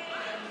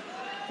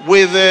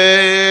with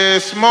a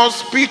small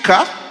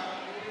speaker.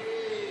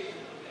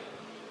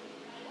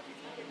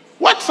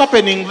 What's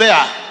happening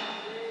there?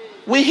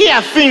 We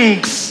hear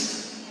things.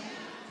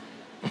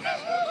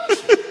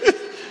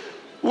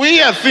 We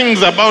hear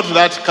things about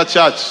that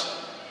church.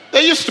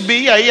 They used to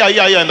be here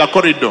in the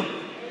corridor.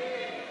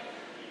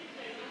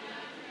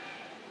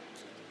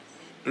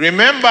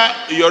 Remember,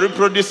 you're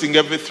reproducing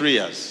every 3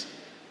 years.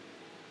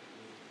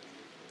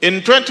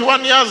 In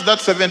 21 years,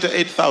 that's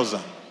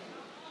 78,000.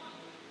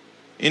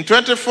 In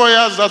 24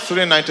 years, that's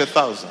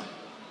 390,000.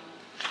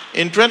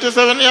 In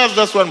 27 years,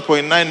 that's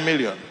 1.9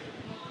 million.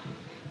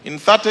 In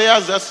 30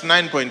 years, that's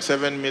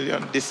 9.7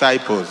 million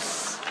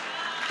disciples.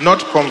 Not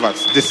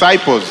converts,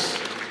 disciples.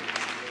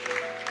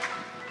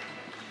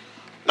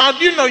 Now,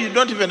 do you know you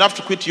don't even have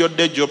to quit your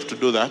day job to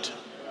do that?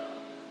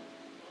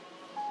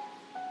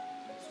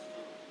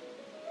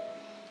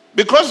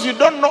 Because you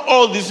don't know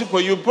all these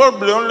people, you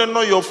probably only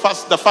know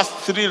the first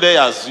 3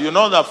 layers. You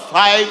know the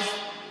 5,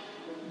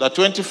 the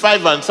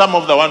 25, and some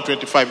of the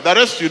 125. The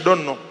rest you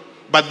don't know.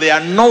 But they are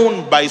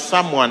known by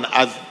someone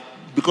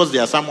because they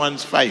are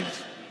someone's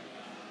 5.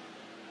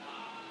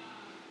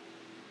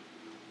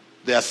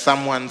 They are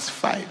someone's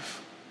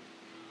 5.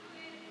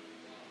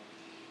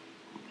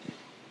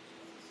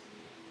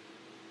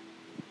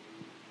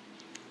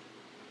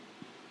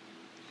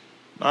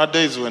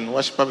 Nowadays, when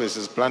Worship Harvest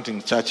is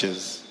planting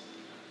churches,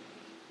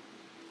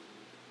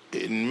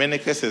 in many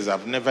cases,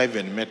 I've never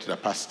even met the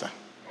pastor.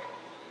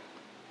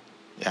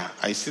 Yeah,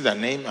 I see the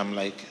name, I'm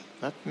like,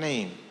 that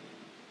name.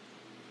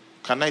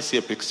 Can I see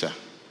a picture?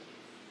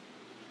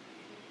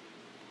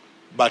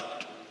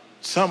 But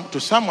to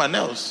someone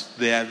else,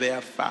 they are there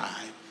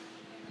 5.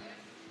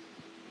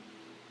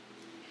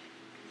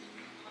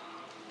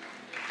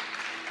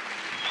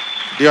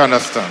 Do you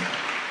understand?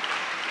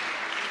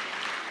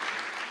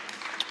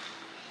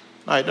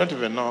 No, I don't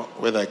even know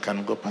whether I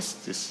can go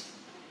past this.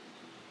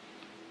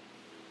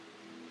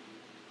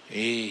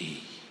 Hey,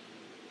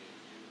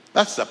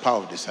 that's the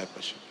power of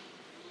discipleship.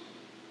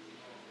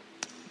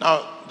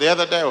 Now, the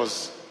other day I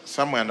was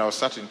somewhere and I was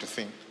starting to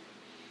think.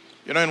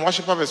 In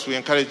Worship Harvest, we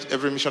encourage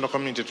every missional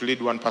community to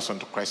lead one person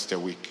to Christ a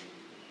week.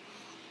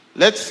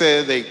 Let's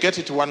say they get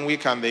it 1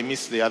 week and they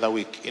miss the other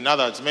week. In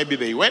other words, maybe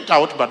they went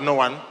out, but no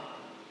one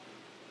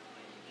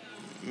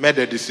made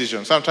a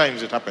decision.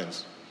 Sometimes it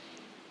happens.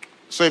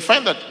 So you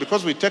find that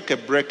because we take a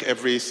break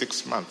every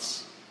 6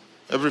 months,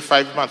 every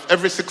 5 months,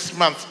 every 6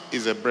 months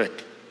is a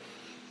break.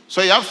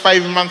 So you have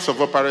 5 months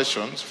of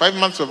operations. 5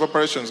 months of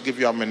operations give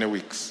you how many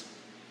weeks?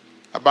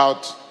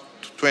 About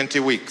 20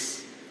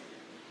 weeks.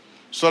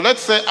 So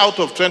let's say out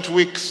of 20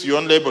 weeks, you're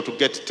only able to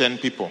get 10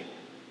 people.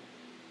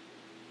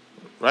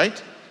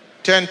 Right?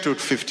 10 to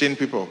 15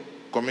 people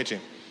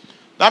committing.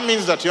 That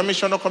means that your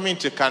missional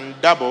community can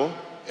double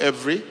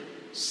every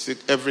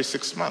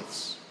 6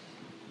 months.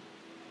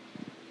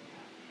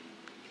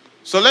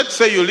 So let's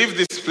say you leave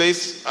this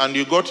place and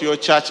you go to your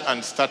church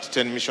and start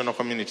 10 missional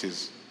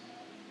communities.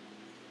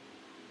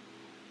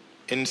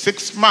 In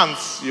 6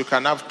 months, you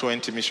can have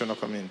 20 missional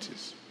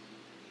communities.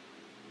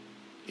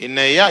 In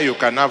a year, you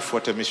can have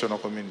 40 missional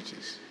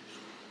communities.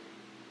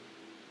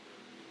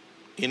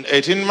 In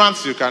 18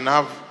 months, you can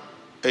have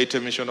 80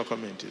 missional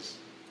communities.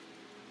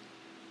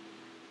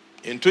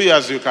 In 2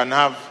 years, you can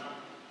have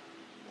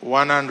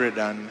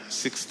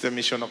 160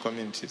 missional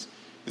communities.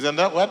 Isn't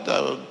that what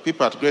the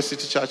people at Grace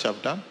City Church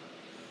have done?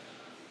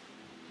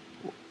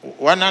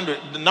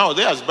 100. Now,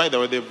 theirs, by the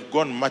way, they've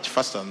gone much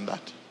faster than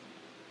that.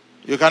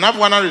 You can have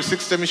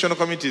 160 missional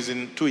communities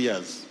in 2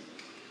 years.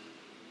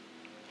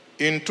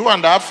 In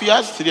 2.5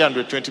 years,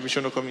 320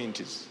 missional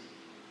communities.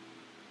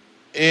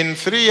 In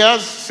 3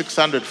 years,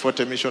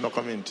 640 missional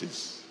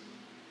communities.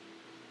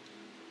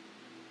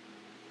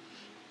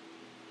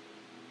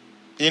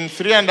 In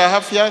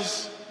 3.5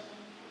 years,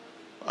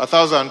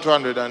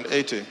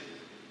 1,280.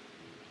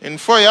 In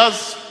 4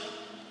 years,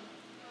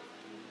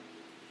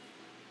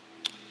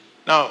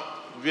 now,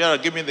 Vera,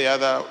 give me the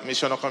other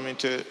missional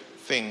community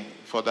thing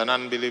for the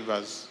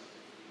non-believers.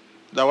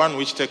 The one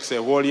which takes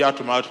a whole year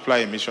to multiply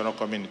a missional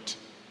community.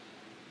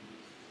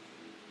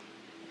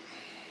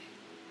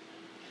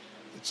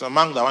 It's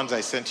among the ones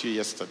I sent you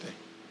yesterday.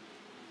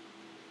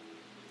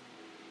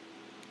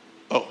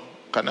 Oh,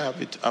 can I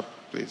have it up,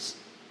 please?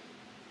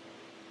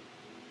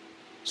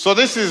 So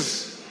this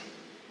is,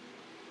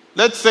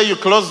 let's say you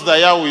close the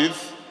year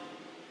with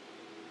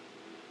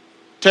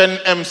 10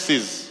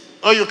 MCs.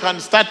 Or you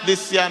can start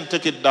this year and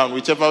take it down,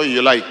 whichever way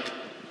you like.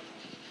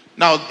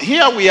 Now,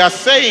 here we are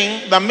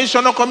saying the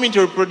missional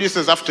community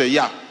reproduces after a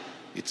year.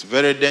 It's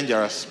very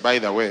dangerous, by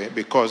the way,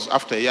 because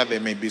after a year they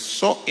may be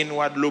so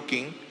inward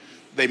looking,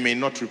 they may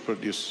not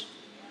reproduce.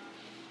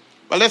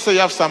 But let's say you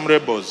have some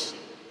rebels.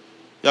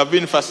 You have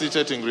been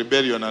facilitating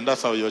rebellion, and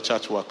that's how your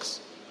church works.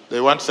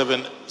 They want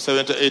 7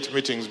 to 8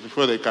 meetings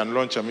before they can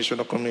launch a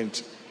missional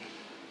community.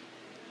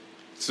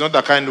 It's not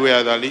the kind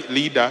where the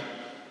leader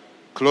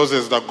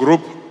closes the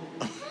group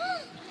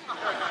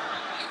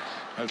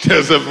and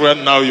tells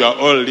everyone, now you are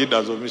all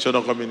leaders of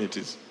missional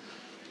communities.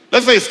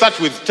 Let's say you start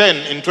with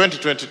 10 in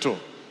 2022.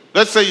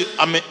 Let's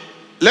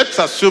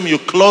assume you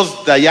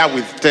close the year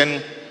with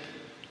 10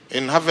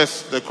 in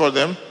harvest, they call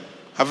them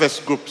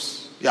harvest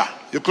groups. Yeah,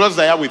 you close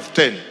the year with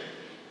 10.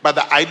 But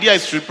the idea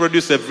is to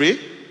reproduce every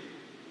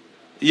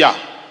year.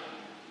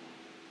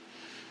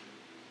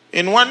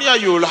 In 1 year,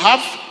 you will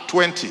have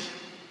 20.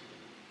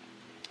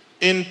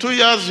 In 2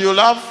 years, you'll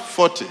have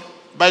 40.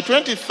 By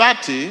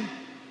 2030,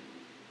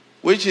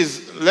 which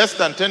is less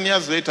than 10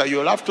 years later,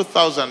 you'll have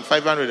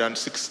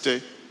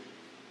 2,560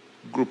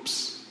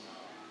 groups.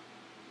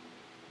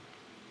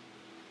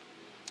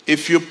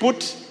 If you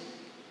put,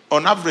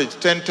 on average,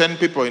 10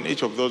 people in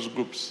each of those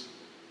groups,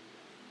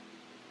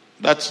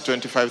 that's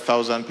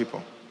 25,000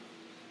 people.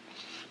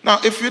 Now,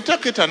 if you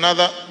take it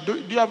another, do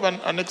you have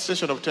an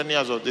extension of 10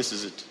 years or this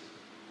is it?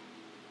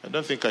 I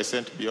don't think I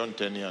sent beyond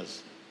 10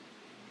 years.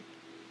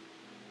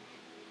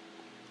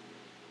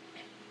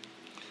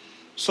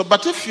 So,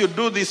 but if you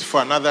do this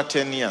for another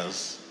 10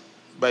 years,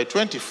 by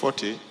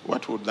 2040,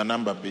 what would the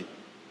number be?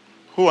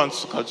 Who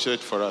wants to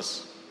calculate for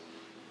us?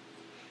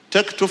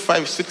 Take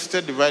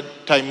 2,560 divide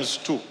times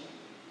 2.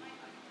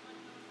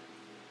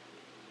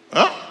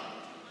 Huh?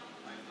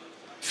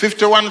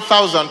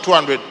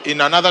 51,200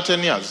 in another 10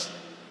 years.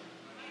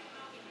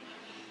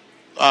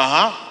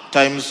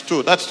 Times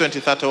 2. That's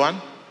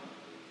 2031.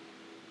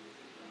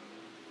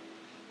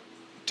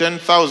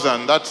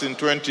 10,000, that's in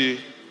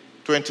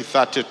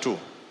 2032.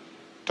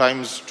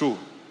 Times 2.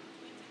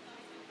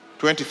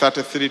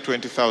 2033,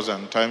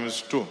 20,000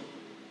 times 2.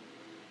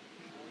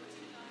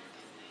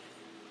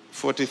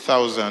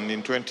 40,000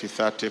 in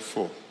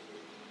 2034.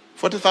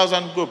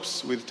 40,000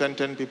 groups with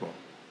 10 people.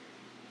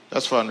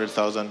 That's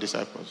 400,000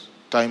 disciples.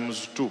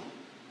 Times 2.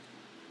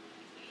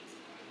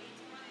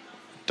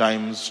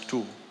 Times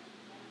 2.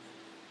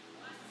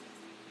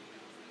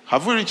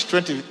 Have we reached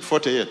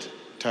 2040 yet?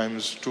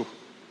 Times 2.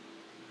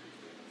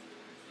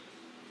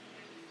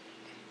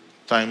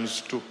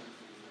 Times 2.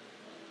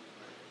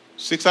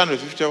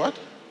 650 what?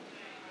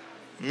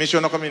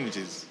 Missional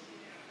communities.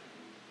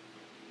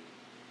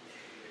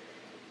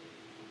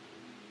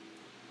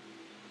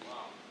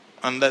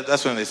 And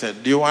that's when they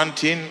said, do you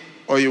want in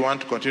or you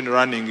want to continue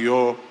running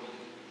your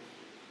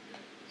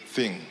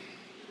thing?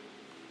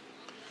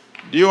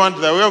 Do you want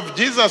the way of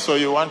Jesus or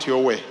you want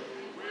your way?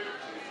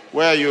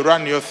 Where you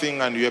run your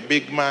thing and you're a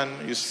big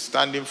man, you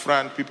stand in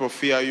front, people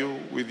fear you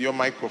with your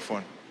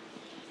microphone.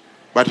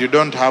 But you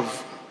don't have,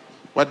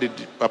 what did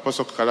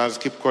Apostle Kalaz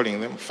keep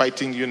calling them?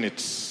 Fighting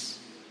units.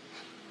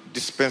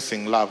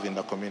 Dispensing love in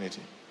the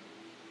community.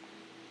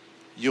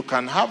 You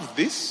can have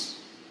this,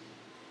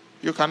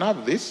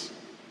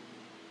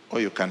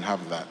 or you can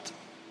have that.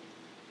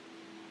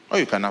 Or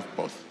you can have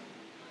both.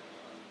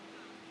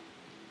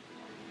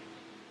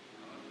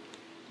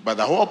 But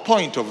the whole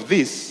point of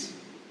this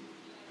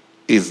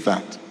is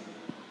that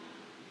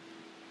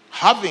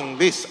having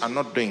this and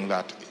not doing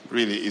that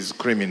really is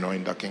criminal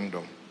in the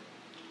kingdom.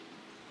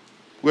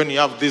 When you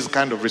have these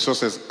kind of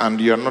resources and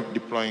you're not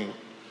deploying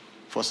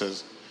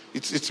forces,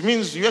 it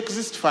means you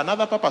exist for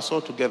another purpose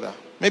altogether.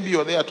 Maybe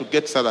you're there to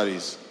get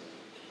salaries.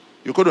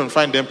 You couldn't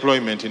find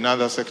employment in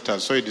other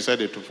sectors, so you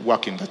decided to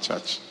work in the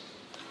church.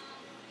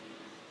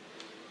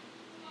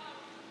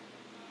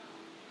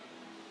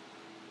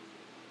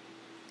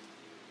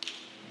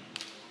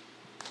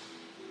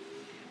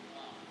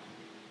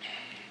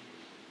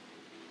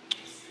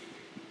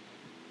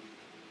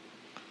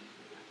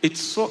 It's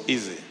so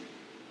easy.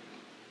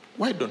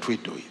 Why don't we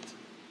do it?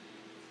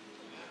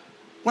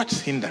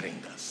 What's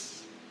hindering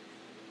us?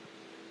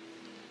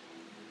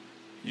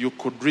 You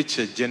could reach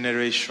a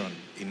generation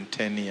in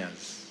 10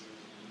 years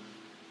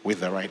with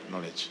the right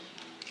knowledge.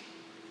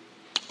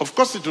 Of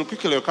course, it will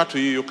quickly occur to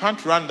you, you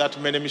can't run that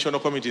many missional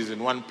committees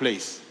in one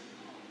place.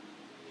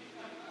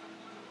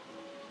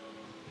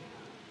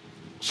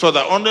 So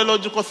the only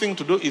logical thing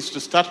to do is to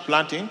start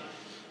planting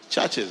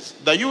churches.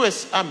 The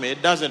U.S. Army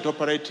doesn't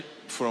operate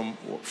from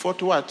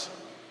Fort Worth.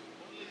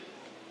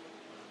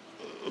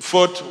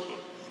 Fort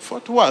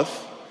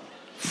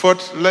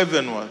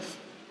Leavenworth.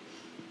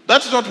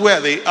 That's not where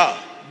they are.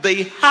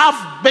 They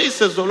have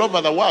bases all over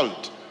the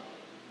world.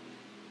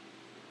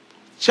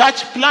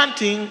 Church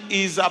planting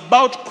is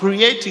about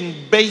creating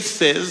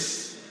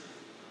bases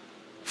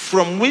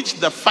from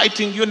which the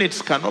fighting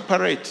units can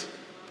operate.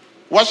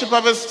 Worship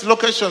Harvest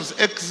locations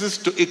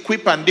exist to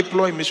equip and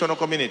deploy missional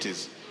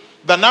communities.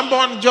 The number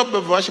one job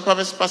of Worship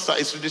Harvest pastor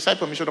is to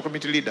disciple missional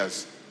community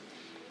leaders.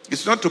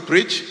 It's not to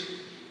preach.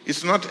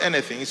 It's not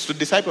anything. It's to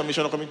disciple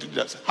missional community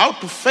leaders. How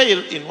to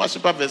fail in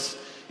Worship Harvest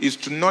is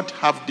to not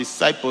have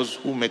disciples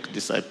who make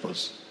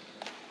disciples.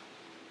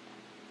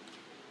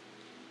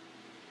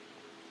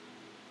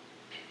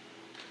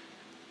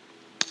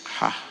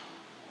 Ha.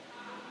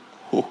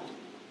 Ho.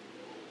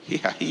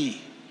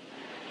 He.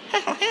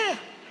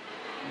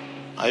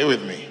 Are you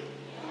with me?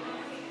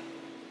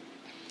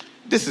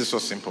 This is so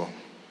simple.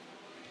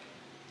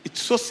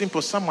 It's so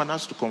simple, someone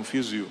has to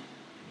confuse you.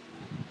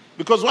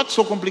 Because what's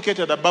so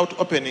complicated about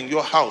opening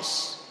your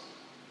house,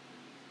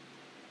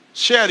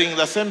 sharing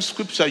the same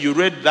scripture you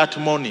read that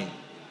morning,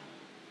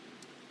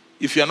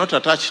 if you are not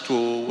attached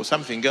to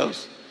something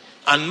else,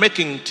 and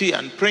making tea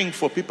and praying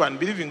for people and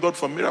believing God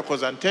for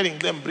miracles and telling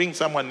them, bring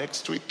someone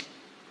next week.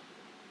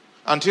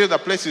 Until the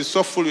place is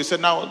so full, you say,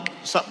 now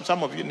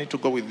some of you need to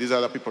go with these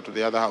other people to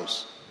the other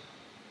house.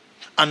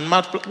 And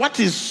what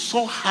is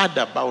so hard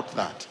about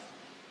that?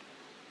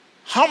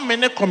 How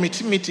many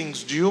committee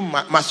meetings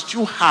must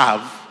you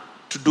have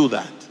to do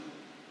that?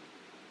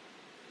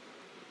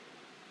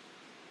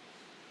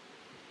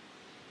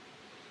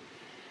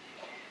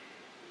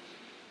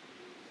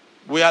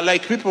 We are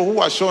like people who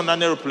are shown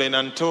an airplane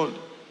and told,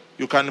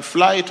 you can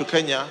fly to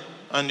Kenya,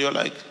 and you're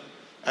like,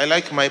 I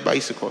like my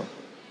bicycle.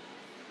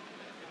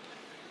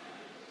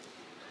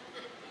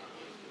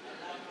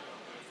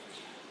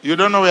 You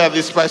don't know where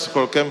this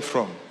bicycle came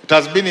from. It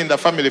has been in the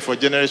family for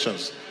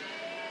generations.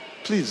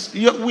 Please,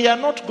 we are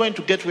not going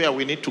to get where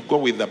we need to go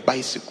with the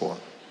bicycle.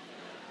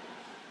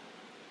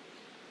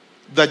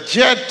 The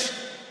jet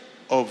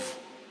of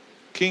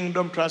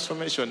kingdom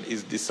transformation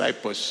is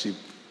discipleship.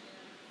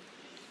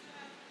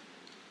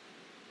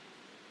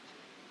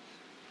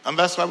 And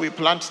that's why we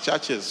plant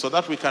churches, so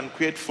that we can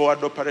create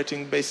forward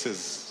operating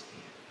bases.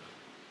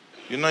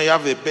 You know, you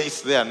have a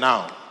base there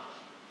now.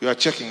 You are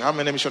checking how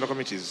many missional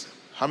committees,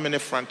 how many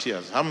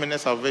frontiers, how many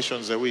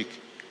salvations a week,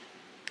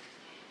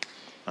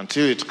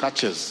 until it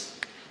catches.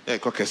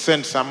 Like, okay,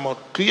 send some more.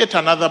 Create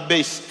another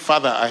base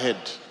further ahead.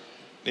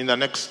 In the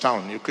next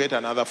town, you create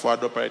another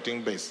forward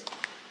operating base.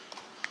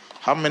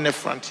 How many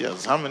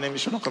frontiers? How many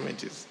missional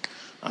committees?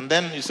 And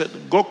then you said,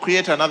 go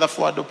create another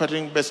forward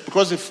operating base.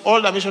 Because if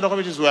all the missional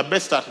committees were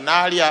based at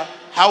Nalia,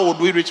 how would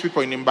we reach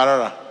people in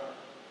Mbarara?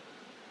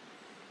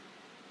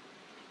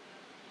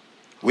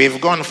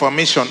 We've gone for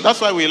mission.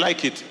 That's why we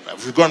like it.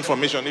 We've gone for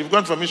mission. You've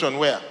gone for mission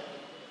where?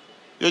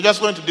 You're just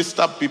going to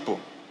disturb people.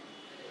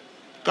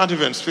 Can't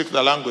even speak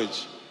the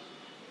language.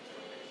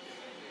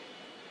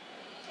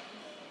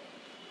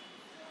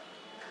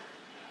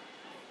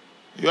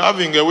 You're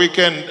having a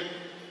weekend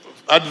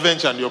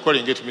adventure and you're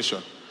calling it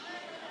mission.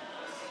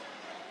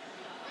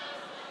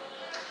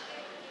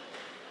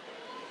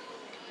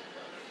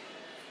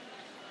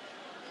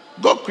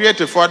 Go create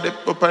a forward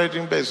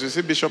operating base. You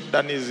see Bishop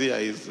Danny is here.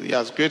 He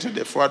has created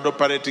a forward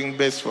operating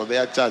base for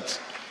their church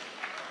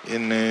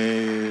in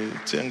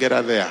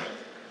Chengera there.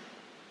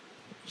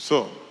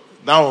 So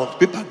now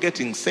people are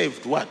getting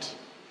saved. What?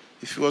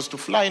 If he was to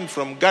fly in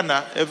from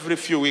Ghana every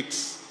few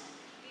weeks,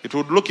 it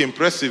would look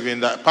impressive in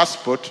the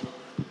passport,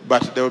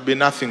 but there would be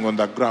nothing on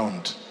the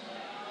ground.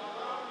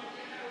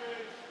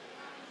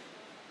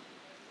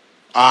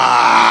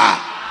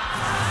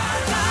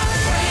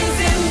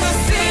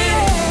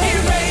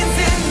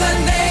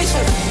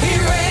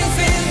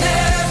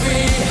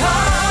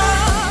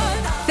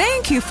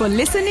 Thank you for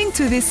listening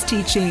to this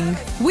teaching.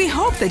 We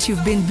hope that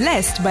you've been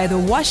blessed by the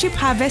Worship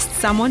Harvest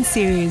Sermon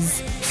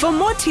series. For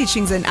more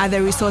teachings and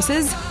other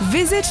resources,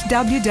 visit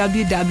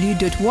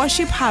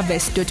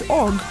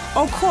www.worshipharvest.org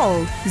or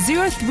call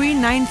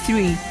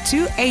 0393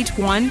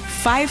 281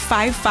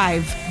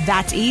 555.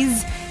 That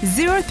is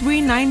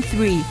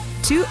 0393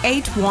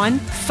 281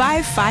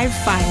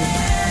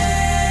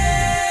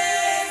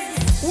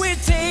 555. We're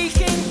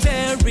taking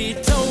territory.